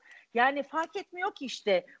yaptı. Yani fark etmiyor ki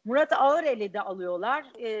işte Murat Ağırel'i de alıyorlar.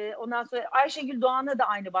 Ondan sonra Ayşegül Doğan'a da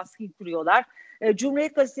aynı baskıyı kuruyorlar.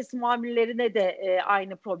 Cumhuriyet Gazetesi muhabirlerine de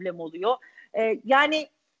aynı problem oluyor. Yani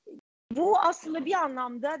bu aslında bir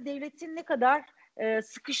anlamda devletin ne kadar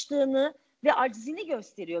sıkıştığını ve acizini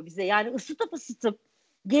gösteriyor bize. Yani ısıtıp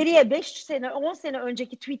geriye 5 sene 10 sene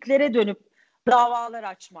önceki tweetlere dönüp davalar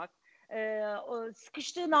açmak.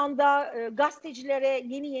 Sıkıştığın anda gazetecilere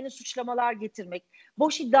yeni suçlamalar getirmek.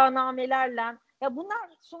 Boş iddianamelerle ya bunlar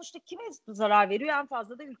sonuçta kime zarar veriyor? En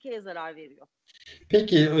fazla da ülkeye zarar veriyor.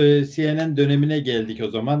 Peki CNN dönemine geldik o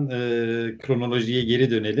zaman. Kronolojiye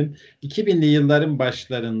geri dönelim. 2000'li yılların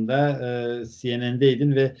başlarında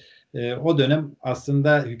CNN'deydin ve o dönem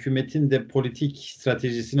aslında hükümetin de politik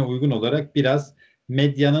stratejisine uygun olarak biraz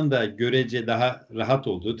medyanın da görece daha rahat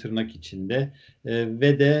olduğu tırnak içinde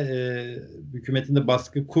ve de hükümetin de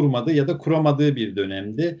baskı kurmadığı ya da kuramadığı bir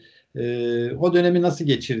dönemdi. O dönemi nasıl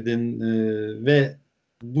geçirdin ve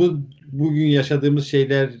bugün yaşadığımız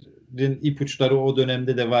şeylerin ipuçları o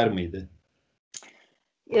dönemde de var mıydı?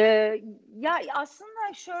 Ya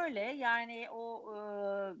aslında şöyle yani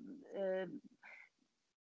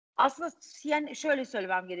aslında şöyle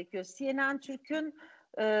söylemem gerekiyor. CNN Türk'ün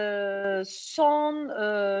son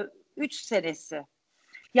 3 senesi.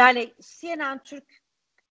 Yani CNN Türk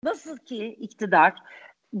nasıl ki iktidar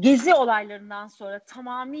Gezi olaylarından sonra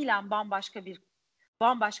tamamıyla bambaşka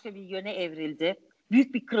bir yöne evrildi.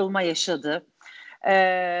 Büyük bir kırılma yaşadı.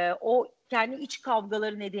 O kendi iç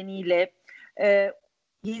kavgaları nedeniyle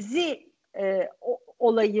Gezi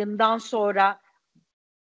olayından sonra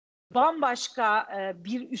bambaşka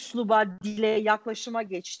bir üsluba, dile, yaklaşıma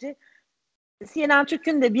geçti. CNN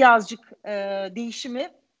Türk'ün de birazcık değişimi,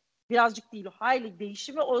 birazcık değil, hayli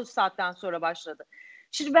değişimi o saatten sonra başladı.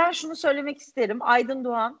 Şimdi ben şunu söylemek isterim. Aydın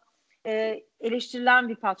Doğan eleştirilen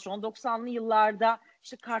bir patron. 90'lı yıllarda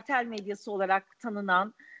işte kartel medyası olarak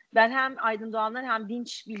tanınan, ben hem Aydın Doğan'la hem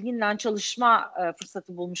Dinç Bilgin'le çalışma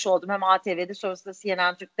fırsatı bulmuş oldum. Hem ATV'de sonrasında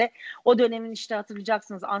CNN Türk'te. O dönemin işte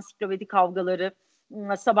hatırlayacaksınız ansiklopedi kavgaları,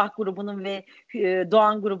 Sabah grubunun ve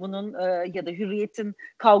Doğan grubunun ya da Hürriyet'in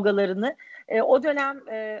kavgalarını o dönem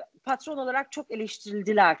patron olarak çok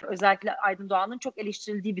eleştirildiler. Özellikle Aydın Doğan'ın çok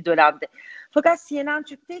eleştirildiği bir dönemdi. Fakat CNN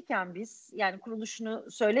Türk'teyken biz yani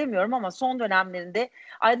kuruluşunu söylemiyorum ama son dönemlerinde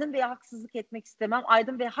Aydın Bey'e haksızlık etmek istemem.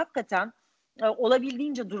 Aydın Bey hakikaten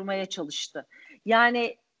olabildiğince durmaya çalıştı.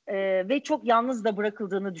 Yani ve çok yalnız da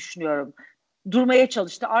bırakıldığını düşünüyorum. Durmaya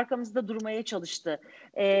çalıştı. Arkamızda durmaya çalıştı.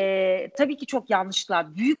 Tabii ki çok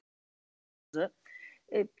yanlışlar. Büyük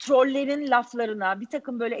trollerin laflarına, bir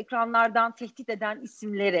takım böyle ekranlardan tehdit eden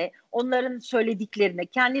isimlere, onların söylediklerine,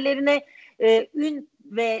 kendilerine ün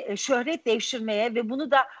ve şöhret devşirmeye ve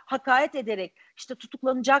bunu da hakaret ederek, işte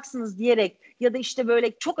tutuklanacaksınız diyerek ya da işte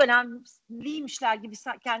böyle çok önemliymişler gibi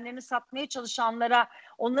kendilerini satmaya çalışanlara,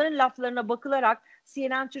 onların laflarına bakılarak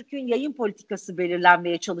CNN Türk'ün yayın politikası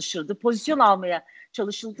belirlenmeye çalışıldı, pozisyon almaya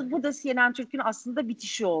çalışıldı. Bu da CNN Türk'ün aslında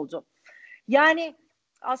bitişi oldu. Yani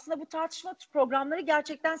aslında bu tartışma programları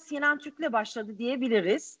gerçekten CNN Türk'le başladı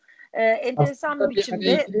diyebiliriz. Enteresan bir Aslında bir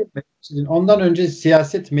araya biçimde. gireyim mi? Ondan önce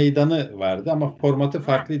siyaset meydanı vardı ama formatı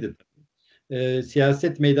farklıydı.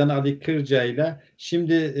 Siyaset meydanı Ali Kırca'yla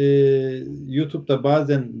şimdi YouTube'da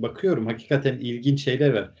bazen bakıyorum, hakikaten ilginç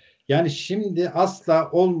şeyler var. Yani şimdi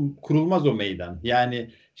asla kurulmaz o meydan.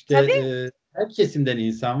 Yani işte Tabii, her kesimden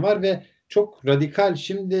insan var ve çok radikal,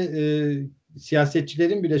 şimdi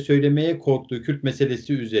siyasetçilerin bile söylemeye korktuğu Kürt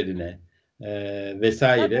meselesi üzerine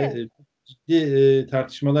vesaire tabii. ciddi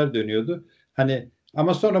tartışmalar dönüyordu. Hani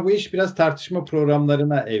ama sonra bu iş biraz tartışma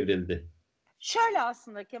programlarına evrildi. Şöyle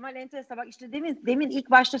aslında Kemal, enteresan, bak işte demin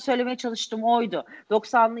ilk başta söylemeye çalıştığım oydu.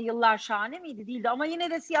 90'lı yıllar şahane miydi? Değildi ama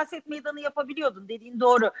yine de siyaset meydanı yapabiliyordun, dediğin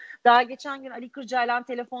doğru. Daha geçen gün Ali Kırca'yla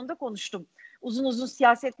telefonda konuştum. Uzun uzun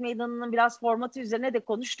siyaset meydanının biraz formatı üzerine de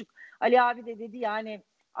konuştuk. Ali abi de dedi yani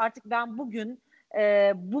artık ben bugün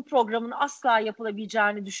bu programın asla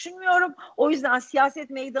yapılabileceğini düşünmüyorum. O yüzden siyaset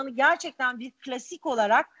meydanı gerçekten bir klasik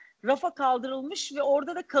olarak rafa kaldırılmış ve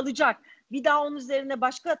orada da kalacak. Bir daha onun üzerine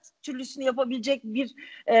başka türlüsünü yapabilecek bir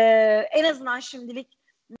en azından şimdilik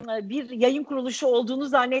bir yayın kuruluşu olduğunu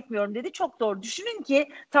zannetmiyorum dedi. Çok doğru. Düşünün ki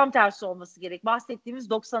tam tersi olması gerek. Bahsettiğimiz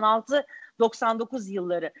 96-99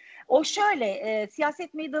 yılları. O şöyle,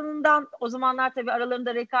 siyaset meydanından o zamanlar tabii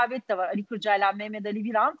aralarında rekabet de var. Ali Kırca ile Mehmet Ali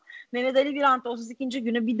Birant. Mehmet Ali Birant 32.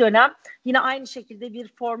 günü bir dönem yine aynı şekilde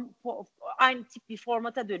aynı tip bir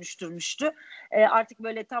formata dönüştürmüştü. Artık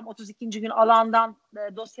böyle tam 32. gün alandan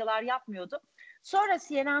dosyalar yapmıyordu. Sonra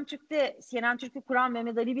CNN Türk'ü kuran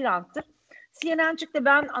Mehmet Ali Birant'tır. CNN Türk'te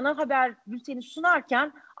ben ana haber bülteni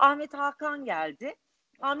sunarken Ahmet Hakan geldi.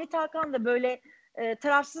 Ahmet Hakan da böyle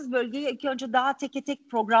tarafsız bölgeyi ilk önce daha teke tek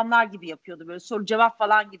programlar gibi yapıyordu. Böyle soru cevap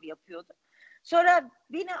falan gibi yapıyordu. Sonra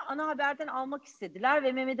beni ana haberden almak istediler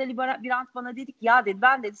ve Mehmet Ali Birant bana dedi ki ya dedi,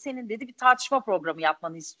 ben dedi senin dedi bir tartışma programı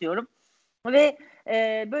yapmanı istiyorum. Ve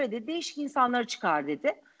böyle de değişik insanları çıkar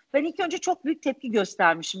dedi. Ben ilk önce çok büyük tepki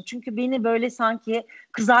göstermişim. Çünkü beni böyle sanki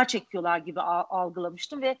kızar çekiyorlar gibi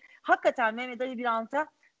algılamıştım ve hakikaten Mehmet Ali Birant'a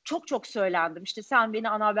çok çok söylendim. İşte sen beni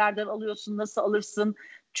ana haberden alıyorsun, nasıl alırsın?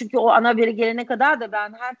 Çünkü o ana haberi gelene kadar da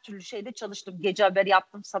ben her türlü şeyde çalıştım. Gece haberi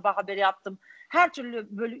yaptım, sabah haberi yaptım. Her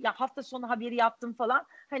türlü ya hafta sonu haberi yaptım falan.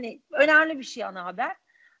 Hani önemli bir şey ana haber.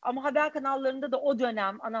 Ama haber kanallarında da o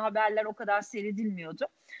dönem ana haberler o kadar seyredilmiyordu.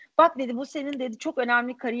 Bak dedi, bu senin dedi çok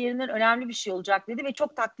önemli, kariyerinden önemli bir şey olacak dedi ve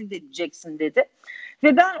çok takdir edeceksin dedi.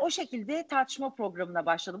 Ve ben o şekilde tartışma programına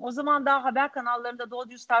başladım. O zaman daha haber kanallarında doğru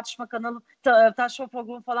düz tartışma kanalı, tartışma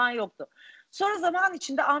programı falan yoktu. Sonra zaman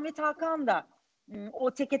içinde Ahmet Hakan da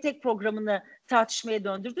o teke tek programını tartışmaya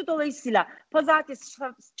döndürdü. Dolayısıyla pazartesi,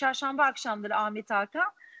 çarşamba akşamları Ahmet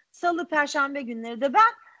Hakan, salı, perşembe günleri de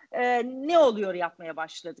ben ne oluyor yapmaya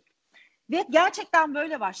başladık. Ve gerçekten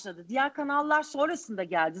böyle başladı. Diğer kanallar sonrasında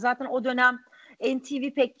geldi. Zaten o dönem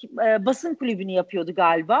NTV pek basın kulübünü yapıyordu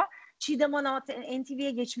galiba. Çiğdem Ana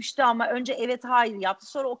NTV'ye geçmişti ama önce evet hayır yaptı.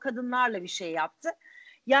 Sonra o kadınlarla bir şey yaptı.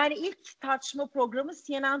 Yani ilk tartışma programı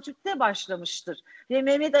CNN Türk'te başlamıştır. Ve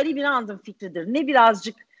Mehmet Ali Birand'ın fikridir. Ne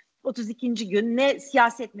birazcık 32. gün, ne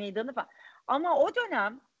siyaset meydanı falan. Ama o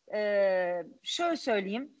dönem şöyle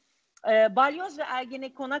söyleyeyim, Balyoz ve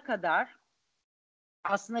Ergenekon'a kadar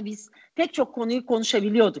aslında biz pek çok konuyu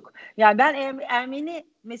konuşabiliyorduk. Yani ben Ermeni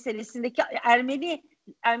meselesindeki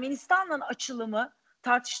Ermenistan'la açılımı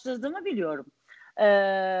tartıştırdığımı biliyorum. Ee,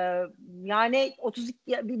 yani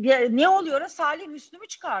 32 ne oluyor? Salih Müslüm'ü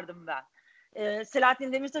çıkardım ben.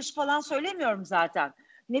 Selahattin Demirtaş'ı falan söylemiyorum zaten.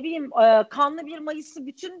 Ne bileyim, kanlı bir Mayıs'ı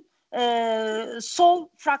bütün sol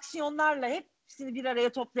fraksiyonlarla hepsini bir araya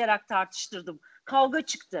toplayarak tartıştırdım. Kavga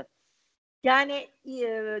çıktı. Yani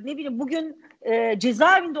ne bileyim, bugün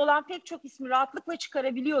cezaevinde olan pek çok ismi rahatlıkla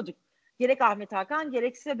çıkarabiliyorduk. Gerek Ahmet Hakan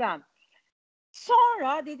gerekse ben.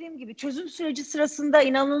 Sonra dediğim gibi çözüm süreci sırasında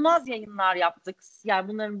inanılmaz yayınlar yaptık. Yani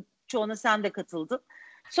bunların çoğuna sen de katıldın.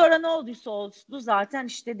 Sonra ne olduysa oldu zaten,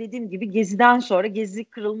 işte dediğim gibi Gezi'den sonra, Gezi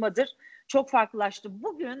kırılmadır, çok farklılaştı.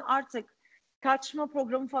 Bugün artık tartışma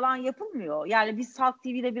programı falan yapılmıyor. Yani biz Halk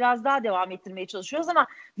TV'de biraz daha devam ettirmeye çalışıyoruz ama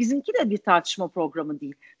bizimki de bir tartışma programı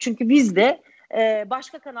değil. Çünkü biz de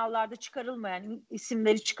başka kanallarda çıkarılmayan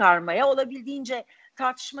isimleri çıkarmaya, olabildiğince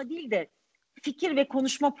tartışma değil de fikir ve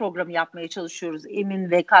konuşma programı yapmaya çalışıyoruz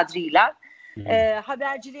Emin ve Kadri ile.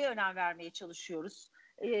 Haberciliğe önem vermeye çalışıyoruz.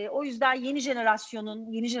 O yüzden yeni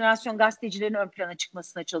jenerasyon gazetecilerin ön plana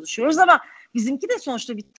çıkmasına çalışıyoruz ama bizimki de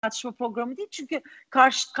sonuçta bir tartışma programı değil. Çünkü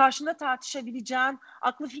karşında tartışabileceğin,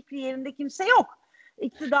 aklı fikri yerinde kimse yok.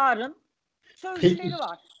 İktidarın sözcüleri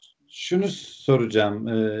var. Şunu soracağım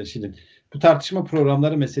Şirin. Bu tartışma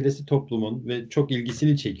programları meselesi toplumun ve çok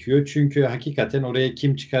ilgisini çekiyor. Çünkü hakikaten oraya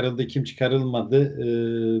kim çıkarıldı, kim çıkarılmadı,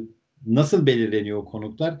 nasıl belirleniyor o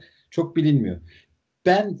konuklar çok bilinmiyor.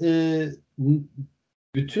 Ben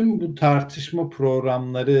bütün bu tartışma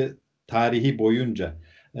programları tarihi boyunca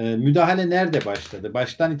müdahale nerede başladı?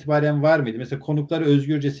 Baştan itibaren var mıydı? Mesela konukları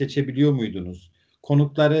özgürce seçebiliyor muydunuz?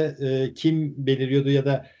 Konukları kim belirliyordu ya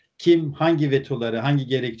da kim hangi vetoları, hangi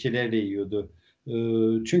gerekçelerle yiyordu?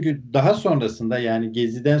 Çünkü daha sonrasında yani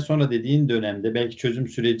Gezi'den sonra dediğin dönemde belki çözüm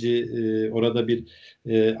süreci orada bir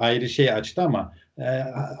ayrı şey açtı ama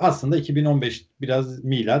aslında 2015 biraz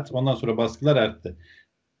milat, ondan sonra baskılar arttı.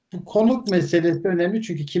 Bu konuk meselesi önemli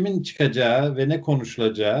çünkü kimin çıkacağı ve ne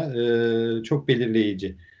konuşulacağı çok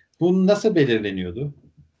belirleyici. Bu nasıl belirleniyordu?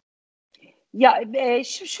 Ya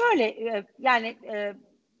şimdi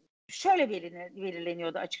şöyle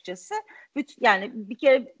belirleniyordu açıkçası. Yani bir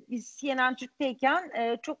kere biz CNN Türk'teyken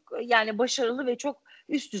çok yani başarılı ve çok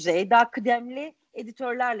üst düzey, daha kıdemli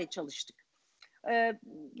editörlerle çalıştık.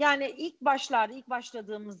 Yani ilk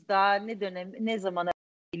başladığımızda ne zamana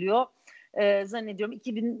geliyor? Zannediyorum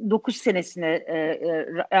 2009 senesine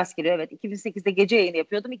rast geliyor. Evet, 2008'de gece yayını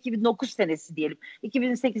yapıyordum. 2009 senesi diyelim.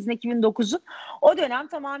 2008'in 2009'un. O dönem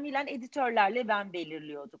tamamıyla editörlerle ben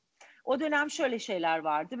belirliyordum. O dönem şöyle şeyler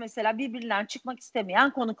vardı. Mesela birbirinden çıkmak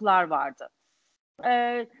istemeyen konuklar vardı.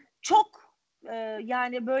 Çok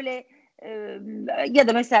yani böyle ya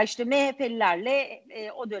da mesela işte MHP'lilerle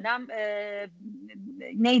o dönem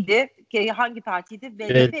neydi? Hangi partiydi?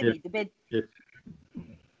 BDP miydi?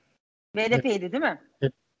 BDP'ydi değil mi?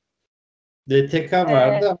 DTK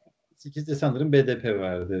vardı ama 8'de sanırım BDP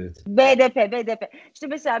vardı. Evet. BDP. İşte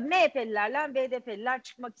mesela MHP'lilerle BDP'liler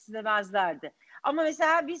çıkmak istemezlerdi. Ama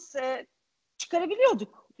mesela biz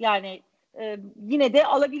çıkarabiliyorduk. Yani yine de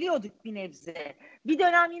alabiliyorduk bir nebze. Bir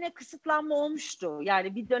dönem yine kısıtlanma olmuştu.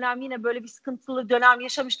 Yani bir dönem yine böyle bir sıkıntılı dönem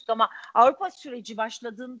yaşamıştık ama Avrupa süreci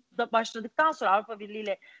başladıktan sonra Avrupa Birliği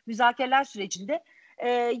ile müzakereler sürecinde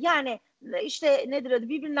yani işte nedir adı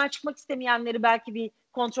birbirinden çıkmak istemeyenleri belki bir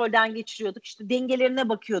kontrolden geçiriyorduk. İşte dengelerine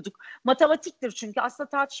bakıyorduk. Matematiktir çünkü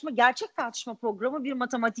aslında gerçek tartışma programı bir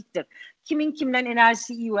matematiktir. Kimin kimle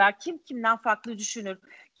enerjisi iyi uyar, kim kimden farklı düşünür,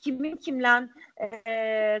 kimin kimle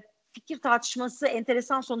fikir tartışması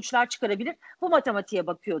enteresan sonuçlar çıkarabilir. Bu matematiğe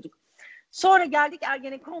bakıyorduk. Sonra geldik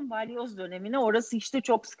Ergenekon balyoz dönemine. Orası işte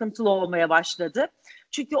çok sıkıntılı olmaya başladı.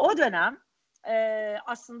 Çünkü o dönem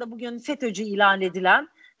aslında bugün FETÖ'cü ilan edilen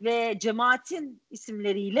ve cemaatin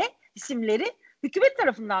isimleri hükümet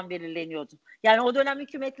tarafından belirleniyordu. Yani o dönem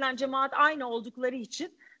hükümetle cemaat aynı oldukları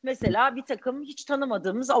için mesela bir takım hiç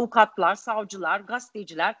tanımadığımız avukatlar, savcılar,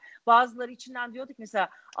 gazeteciler bazıları içinden diyorduk mesela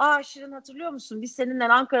Şirin hatırlıyor musun? Biz seninle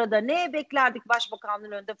Ankara'da ne beklerdik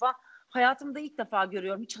başbakanlığın önünde falan. Hayatımda ilk defa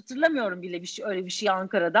görüyorum. Hiç hatırlamıyorum bile öyle bir şey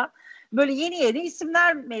Ankara'da. Böyle yeni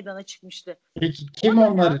isimler meydana çıkmıştı. Peki kim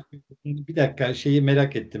onlar? Bir dakika şeyi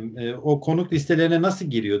merak ettim. O konuk listelerine nasıl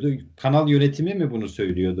giriyordu? Kanal yönetimi mi bunu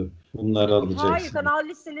söylüyordu? Bunları Hayır, alacaksın. kanal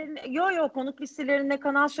listelerine konuk listelerine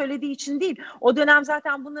kanal söylediği için değil. O dönem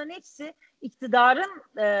zaten bunların hepsi iktidarı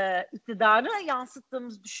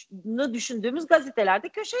yansıttığımızı düşündüğümüz gazetelerde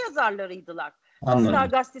köşe yazarlarıydılar. Star Anladım.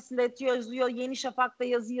 gazetesinde yazıyor, Yeni Şafak'ta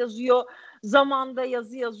yazı yazıyor, Zaman'da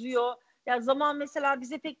yazı yazıyor. Yani Zaman mesela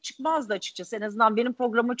bize pek çıkmazdı açıkçası. En azından benim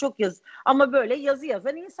programa çok ama böyle yazı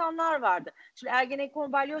yazan insanlar vardı. Şimdi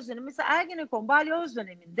Ergenekon Balyoz dönemi mesela Ergenekon Balyoz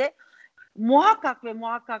döneminde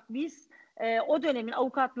muhakkak biz o dönemin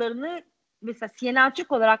avukatlarını mesela CNN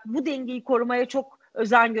Türk olarak bu dengeyi korumaya çok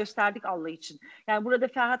özen gösterdik Allah için. Yani burada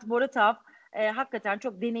Ferhat Boratav hakikaten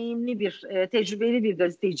çok deneyimli tecrübeli bir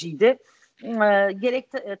gazeteciydi. Gerek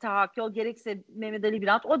Tahakkül gerekse Mehmet Ali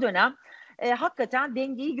Birant o dönem hakikaten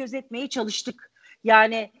dengeyi gözetmeye çalıştık.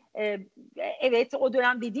 Yani evet o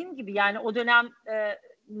dönem dediğim gibi yani o dönem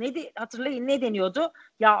hatırlayın ne deniyordu?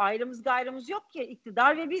 Ya ayrımız gayrımız yok ki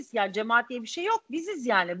iktidar ve biz yani cemaat diye bir şey yok. Biziz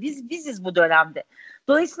yani biziz bu dönemde.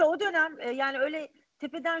 Dolayısıyla o dönem yani öyle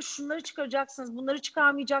tepeden şunları çıkaracaksınız bunları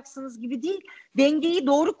çıkarmayacaksınız gibi değil. Dengeyi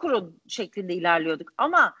doğru kurun şeklinde ilerliyorduk.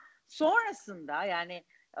 Ama sonrasında yani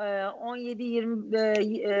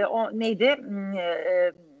 17-20 neydi?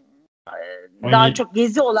 Daha 17. çok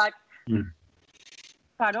gezi olarak Hı.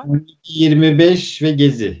 Pardon. 17-25 ve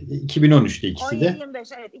Gezi. 2013'te ikisi de.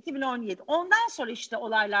 17-25 evet 2017. Ondan sonra işte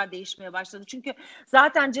olaylar değişmeye başladı. Çünkü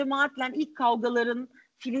zaten cemaatle ilk kavgaların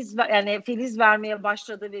filiz vermeye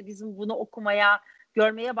başladı ve bizim bunu okumaya,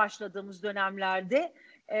 görmeye başladığımız dönemlerde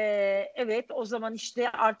evet o zaman işte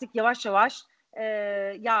artık yavaş yavaş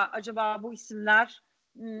ya acaba bu isimler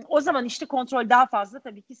o zaman işte kontrol daha fazla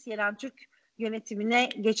tabii ki CNN Türk yönetimine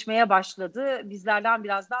geçmeye başladı. Bizlerden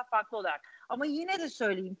biraz daha farklı olarak. Ama yine de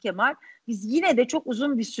söyleyeyim Kemal, biz yine de çok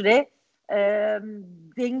uzun bir süre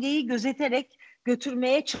dengeyi gözeterek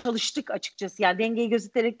götürmeye çalıştık açıkçası. Yani dengeyi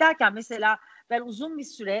gözeterek derken mesela ben uzun bir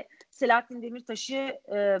süre Selahattin Demirtaş'ı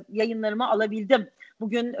yayınlarıma alabildim.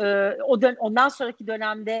 Bugün ondan sonraki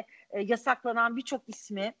dönemde yasaklanan birçok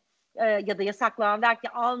ismi ya da yasaklanan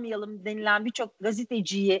derken almayalım denilen birçok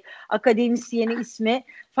gazeteciyi, akademisyeni ismi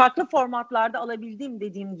farklı formatlarda alabildim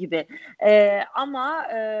dediğim gibi. Ama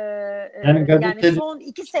yani son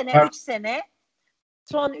 2 sene, 3 sene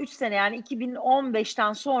son 3 sene yani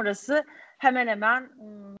 2015'ten sonrası hemen hemen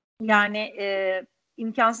yani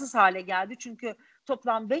imkansız hale geldi. Çünkü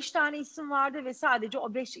toplam 5 tane isim vardı ve sadece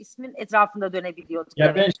o 5 ismin etrafında dönebiliyorduk. Ya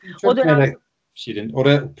evet. ben şimdi O çok dönem merak Şirin.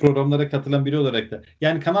 Oraya programlara katılan biri olarak da.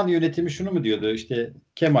 Yani kanal yönetimi şunu mu diyordu? İşte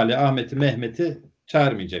Kemal'i, Ahmet'i, Mehmet'i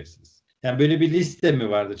çağırmayacaksınız. Yani böyle bir liste mi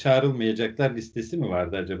vardı? Çağrılmayacaklar listesi mi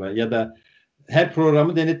vardı acaba? Ya da her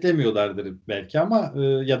programı denetlemiyorlardır belki ama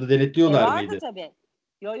ya da denetliyorlar vardı mıydı? tabii.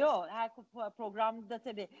 Yo her programda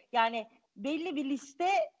tabii. Yani belli bir liste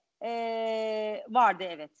vardı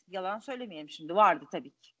evet. Yalan söylemeyeyim şimdi. Vardı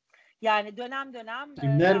tabii ki. Yani dönem dönem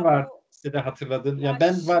Kimler ya var bu size de hatırladın? ya Ya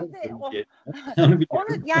ben var şimdi diye. Onu onu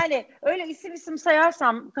biliyorum. yani öyle isim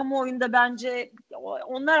sayarsam kamuoyunda bence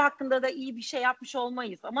onlar hakkında da iyi bir şey yapmış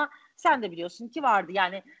olmayız ama sen de biliyorsun ki vardı.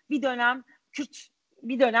 Yani bir dönem Kürt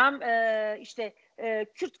bir dönem işte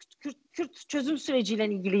Kürt çözüm süreciyle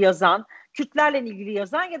ilgili yazan, Kürtlerle ilgili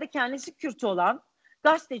yazan ya da kendisi Kürt olan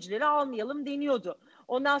gazetecileri almayalım deniyordu.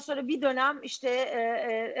 Ondan sonra bir dönem işte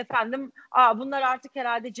efendim bunlar artık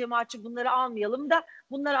herhalde cemaatçi bunları almayalım da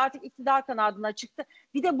bunlar artık iktidar kanadına çıktı.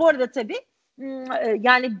 Bir de bu arada tabii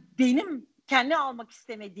yani benim kendi almak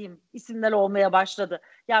istemediğim isimler olmaya başladı.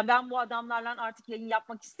 Yani ben bu adamlarla artık yayın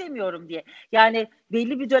yapmak istemiyorum diye. Yani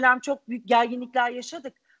belli bir dönem çok büyük gerginlikler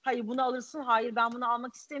yaşadık. Hayır bunu alırsın, hayır ben bunu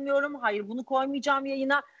almak istemiyorum, hayır bunu koymayacağım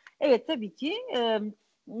yayına. Evet tabii ki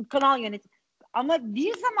kanal yönetim. Ama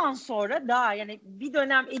bir zaman sonra daha yani bir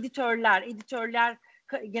dönem editörler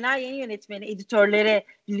genel yayın yönetmeni editörlere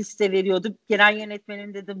liste veriyordu. Genel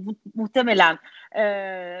yönetmeninde de muhtemelen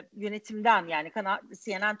yönetimden yani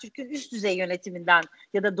CNN Türk'ün üst düzey yönetiminden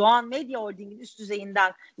ya da Doğan Medya Holding'in üst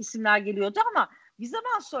düzeyinden isimler geliyordu ama bir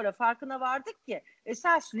zaman sonra farkına vardık ki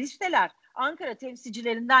esas listeler Ankara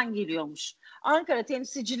temsilcilerinden geliyormuş. Ankara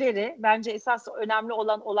temsilcileri bence esas önemli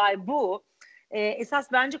olan olay bu.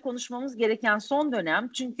 Esas bence konuşmamız gereken son dönem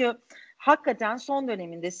çünkü hakikaten son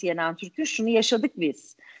döneminde CNN Türk'ün şunu yaşadık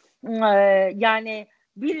biz. Yani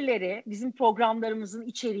birileri bizim programlarımızın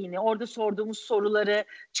içeriğini, orada sorduğumuz soruları,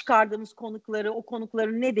 çıkardığımız konukları, o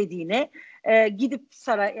konukların ne dediğini gidip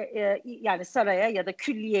yani saraya ya da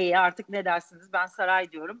külliyeye artık ne dersiniz ben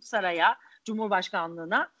saray diyorum, saraya,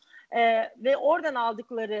 Cumhurbaşkanlığına ve oradan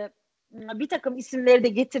aldıkları bir takım isimleri de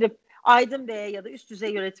getirip Aydın Bey'e ya da üst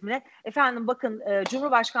düzey yönetimine efendim bakın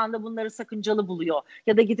Cumhurbaşkanı da bunları sakıncalı buluyor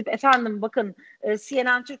ya da gidip efendim bakın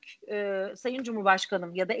CNN Türk Sayın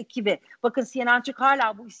Cumhurbaşkanım ya da ekibi bakın CNN Türk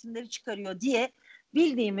hala bu isimleri çıkarıyor diye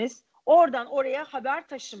bildiğimiz oradan oraya haber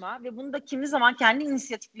taşıma ve bunu da kimi zaman kendi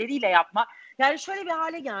inisiyatifleriyle yapma. Yani şöyle bir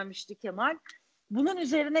hale gelmişti Kemal. Bunun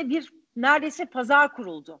üzerine bir neredeyse pazar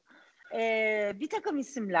kuruldu. Bir takım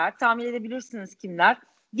isimler tahmin edebilirsiniz kimler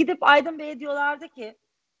gidip Aydın Bey'e diyorlardı ki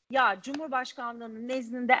ya Cumhurbaşkanlığının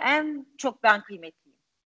nezdinde en çok ben kıymetliyim.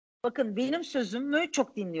 Bakın benim sözümü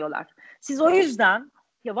çok dinliyorlar. Siz o yüzden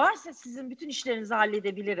ya varsa sizin bütün işlerinizi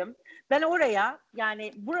halledebilirim. Ben oraya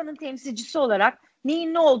yani buranın temsilcisi olarak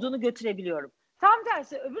neyin ne olduğunu götürebiliyorum. Tam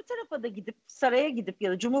tersi öbür tarafa da gidip saraya gidip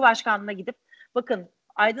ya da Cumhurbaşkanlığına gidip bakın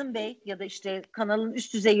Aydın Bey ya da işte kanalın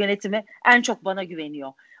üst düzey yönetimi en çok bana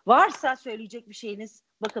güveniyor. Varsa söyleyecek bir şeyiniz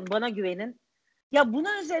bakın bana güvenin. Ya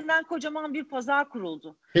bunun üzerinden kocaman bir pazar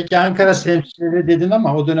kuruldu. Peki Ankara temsilcileri dedin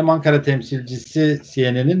ama o dönem Ankara temsilcisi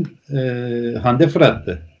CNN'in Hande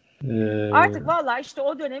Fırat'tı. Artık valla işte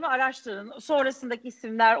o dönemi araştırın. Sonrasındaki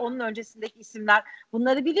isimler, onun öncesindeki isimler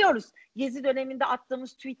bunları biliyoruz. Gezi döneminde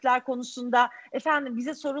attığımız tweetler konusunda efendim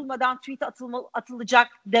bize sorulmadan tweet atılacak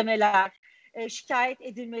demeler, şikayet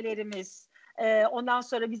edilmelerimiz, ondan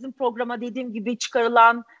sonra bizim programa dediğim gibi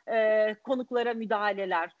çıkarılan konuklara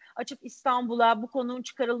müdahaleler. açıp İstanbul'a bu konunun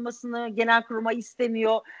çıkarılmasını Genelkurmay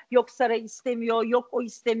istemiyor, yok saray istemiyor, yok o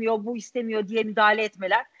istemiyor, bu istemiyor diye müdahale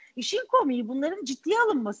etmeler. İşin komiği bunların ciddiye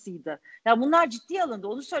alınmasıydı. Ya bunlar ciddiye alındı,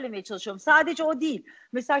 onu söylemeye çalışıyorum. Sadece o değil.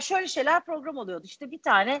 Mesela şöyle şeyler program oluyordu. İşte bir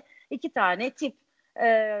tane, iki tane tip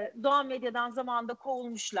Doğan Medya'dan zamanında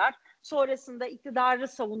kovulmuşlar. Sonrasında iktidarı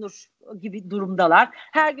savunur gibi durumdalar.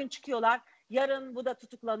 Her gün çıkıyorlar. Yarın bu da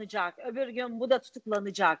tutuklanacak. Öbür gün bu da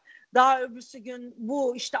tutuklanacak. Daha öbürsü gün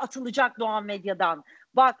bu işte atılacak Doğan Medya'dan.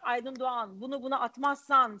 Bak Aydın Doğan buna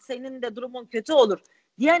atmazsan senin de durumun kötü olur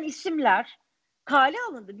diyen isimler kale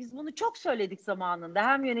alındı. Biz bunu çok söyledik zamanında.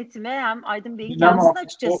 Hem yönetime hem Aydın Bey'in kendisine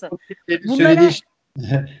açıkçası. O tiplerin Bunlara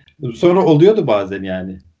söylediği sonra oluyordu bazen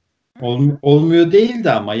yani. Olmuyor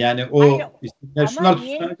değildi ama yani hayır isimler ama şunlar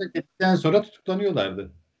niye? tutuklanacak dedikten sonra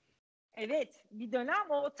tutuklanıyorlardı. Evet, bir dönem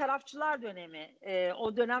o tarafçılar dönemi.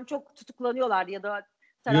 O dönem çok tutuklanıyorlar ya da Yok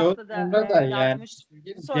tarafta da onda da yani yargımış.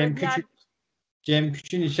 Cem Sonra diğer Küçük Cem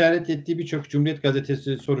Küçük'ün işaret ettiği birçok Cumhuriyet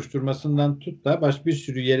Gazetesi soruşturmasından tut da bir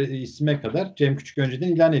sürü isme kadar Cem Küçük önceden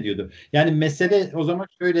ilan ediyordu. Yani mesele o zaman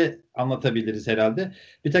şöyle anlatabiliriz herhalde.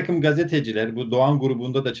 Bir takım gazeteciler, bu Doğan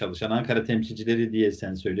grubunda da çalışan Ankara temsilcileri diye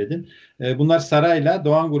sen söyledin. Bunlar Saray'la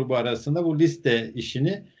Doğan grubu arasında bu liste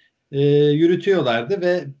işini yürütüyorlardı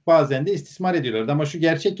ve bazen de istismar ediyorlardı. Ama şu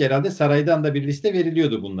gerçek herhalde Saray'dan da bir liste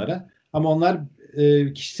veriliyordu bunlara. Ama onlar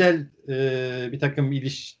kişisel bir takım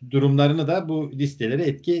durumlarını da bu listelere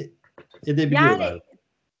etki edebiliyorlar. yani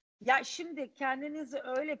ya şimdi kendinizi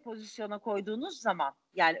öyle pozisyona koyduğunuz zaman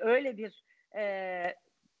yani öyle bir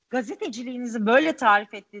gazeteciliğinizi böyle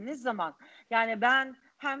tarif ettiğiniz zaman yani ben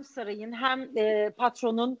hem sarayın hem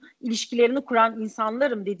patronun ilişkilerini kuran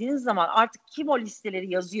insanlarım dediğiniz zaman artık kim o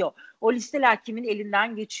listeleri yazıyor? O listeler kimin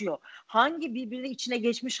elinden geçiyor? Hangi birbirine içine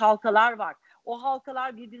geçmiş halkalar var? O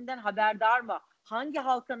halkalar birbirinden haberdar mı? Hangi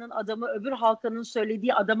halkanın adamı öbür halkanın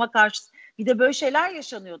söylediği adama karşı bir de böyle şeyler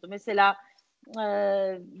yaşanıyordu. Mesela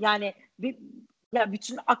yani ya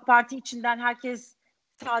bütün AK Parti içinden herkes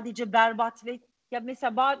sadece berbat ve ya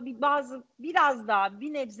mesela biraz daha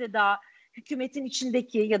bir nebze daha hükümetin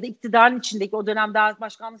içindeki ya da iktidarın içindeki o dönem daha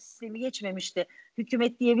başkanlık sistemi geçmemişti.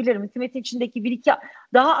 Hükümet diyebilirim. Hükümetin içindeki bir iki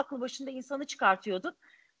daha aklı başında insanı çıkartıyordun.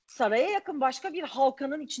 Saraya yakın başka bir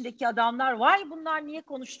halkanın içindeki adamlar vay bunlar niye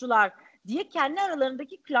konuştular diye kendi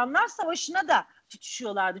aralarındaki klanlar savaşına da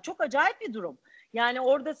tutuşuyorlardı. Çok acayip bir durum. Yani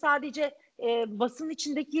orada sadece basın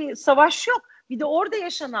içindeki savaş yok. Bir de orada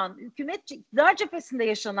yaşanan, hükümet iktidar cephesinde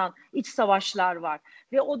yaşanan iç savaşlar var.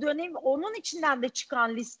 Ve o dönem onun içinden de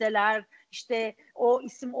çıkan listeler, işte o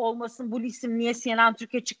isim olmasın, bu isim niye CNN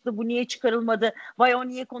Türk'e çıktı, bu niye çıkarılmadı, vay o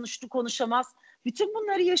niye konuştu, konuşamaz. Bütün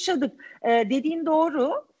bunları yaşadık. Dediğin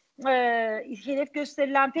doğru. Hedef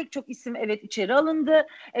gösterilen pek çok isim evet içeri alındı.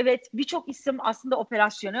 Evet birçok isim aslında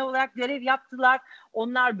operasyonel olarak görev yaptılar.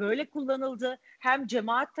 Onlar böyle kullanıldı. Hem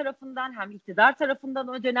cemaat tarafından hem iktidar tarafından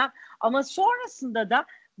o dönem. Ama sonrasında da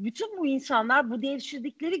bütün bu insanlar bu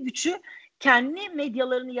devşirdikleri gücü kendi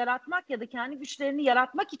medyalarını yaratmak ya da kendi güçlerini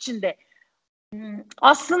yaratmak için de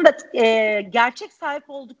aslında gerçek sahip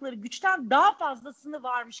oldukları güçten daha fazlasını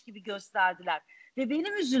varmış gibi gösterdiler. Ve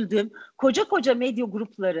benim üzüldüğüm koca koca medya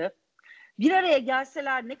grupları bir araya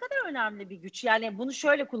gelseler ne kadar önemli bir güç. Yani bunu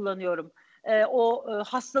şöyle kullanıyorum.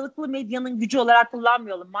 Hastalıklı medyanın gücü olarak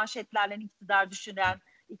kullanmayalım. Manşetlerle iktidar düşünen,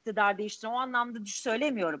 iktidar değiştiren o anlamda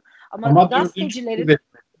söylemiyorum. Ama Ama dördüncü gazetecilerin kuvvet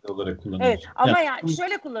olarak evet kullanıyorsun. ama Yani, yani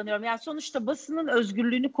şöyle kullanıyorum. Yani sonuçta basının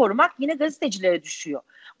özgürlüğünü korumak yine gazetecilere düşüyor.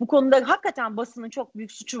 Bu konuda hakikaten basının çok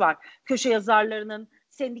büyük suçu var. Köşe yazarlarının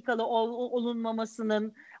sendikalı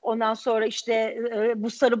olunmamasının, ondan sonra işte bu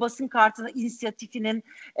sarı basın kartı inisiyatifinin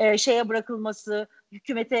şeye bırakılması,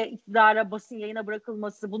 hükümete, iktidara, basın yayına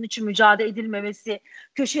bırakılması, bunun için mücadele edilmemesi,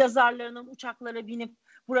 köşe yazarlarının uçaklara binip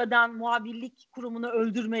buradan muhabirlik kurumunu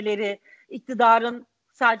öldürmeleri, iktidarın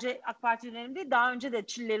sadece AK Parti döneminde değil, daha önce de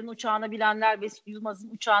Çillerin uçağına binenler, Mesut Yılmaz'ın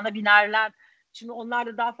uçağına binerler. Şimdi onlar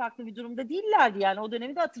da daha farklı bir durumda değillerdi yani o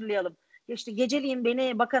dönemi de hatırlayalım. İşte geceliğin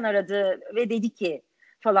beni bakan aradı ve dedi ki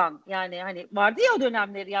falan yani hani vardı ya o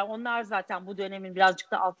dönemleri yani onlar zaten bu dönemin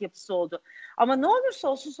birazcık da altyapısı oldu. Ama ne olursa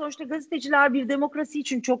olsun sonuçta gazeteciler bir demokrasi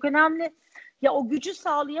için çok önemli. Ya o gücü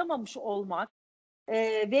sağlayamamış olmak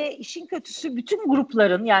ve işin kötüsü bütün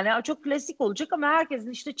grupların yani çok klasik olacak ama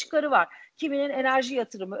herkesin işte çıkarı var. Kiminin enerji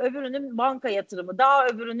yatırımı, öbürünün banka yatırımı, daha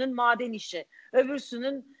öbürünün maden işi,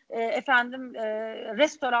 öbürsünün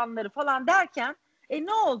restoranları falan derken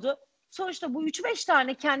ne oldu? Sonuçta bu 3-5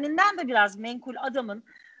 tane kendinden de biraz menkul adamın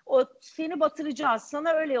o seni batıracağız,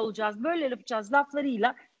 sana öyle olacağız, böyle yapacağız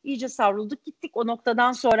laflarıyla iyice savrulduk gittik. O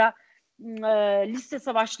noktadan sonra liste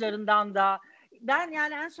savaşlarından da ben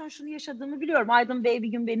yani en son şunu yaşadığımı biliyorum. Aydın Bey bir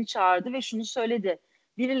gün beni çağırdı ve şunu söyledi.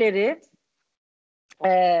 birileri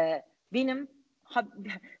benim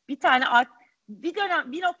bir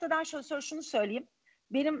dönem bir noktadan şunu söyleyeyim.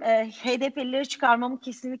 Benim HDP'lileri çıkarmamı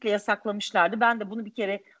kesinlikle yasaklamışlardı. Ben de bunu bir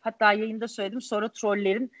kere hatta yayında söyledim. Sonra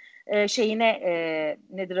trollerin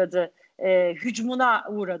nedir adı hücumuna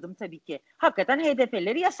uğradım tabii ki. Hakikaten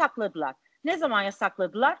HDP'lileri yasakladılar. Ne zaman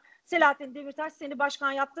yasakladılar? Selahattin Demirtaş seni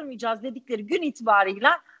başkan yaptırmayacağız dedikleri gün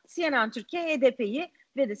itibarıyla CNN Türkiye HDP'yi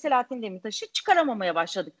ve de Selahattin Demirtaş'ı çıkaramamaya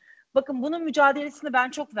başladık. Bakın bunun mücadelesini ben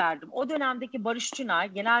çok verdim. O dönemdeki Barış Tünay,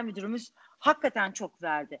 genel müdürümüz hakikaten çok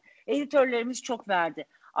verdi. Editörlerimiz çok verdi.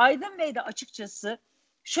 Aydın Bey de açıkçası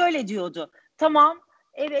şöyle diyordu. Tamam,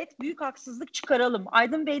 evet büyük haksızlık çıkaralım.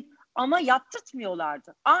 Aydın Bey ama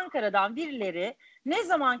yaptırtmıyorlardı. Ankara'dan birileri ne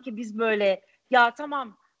zaman ki biz böyle ya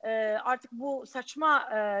tamam artık bu saçma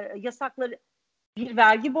yasakları bir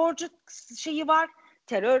vergi borcu şeyi var.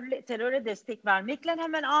 Teröre destek vermekle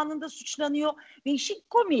hemen anında suçlanıyor. Ve işin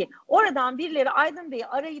komiği oradan birileri Aydın Bey'i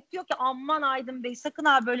arayıp diyor ki aman Aydın Bey sakın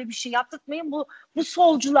ha böyle bir şey yaptırtmayın. Bu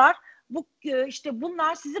solcular işte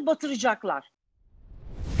bunlar sizi batıracaklar.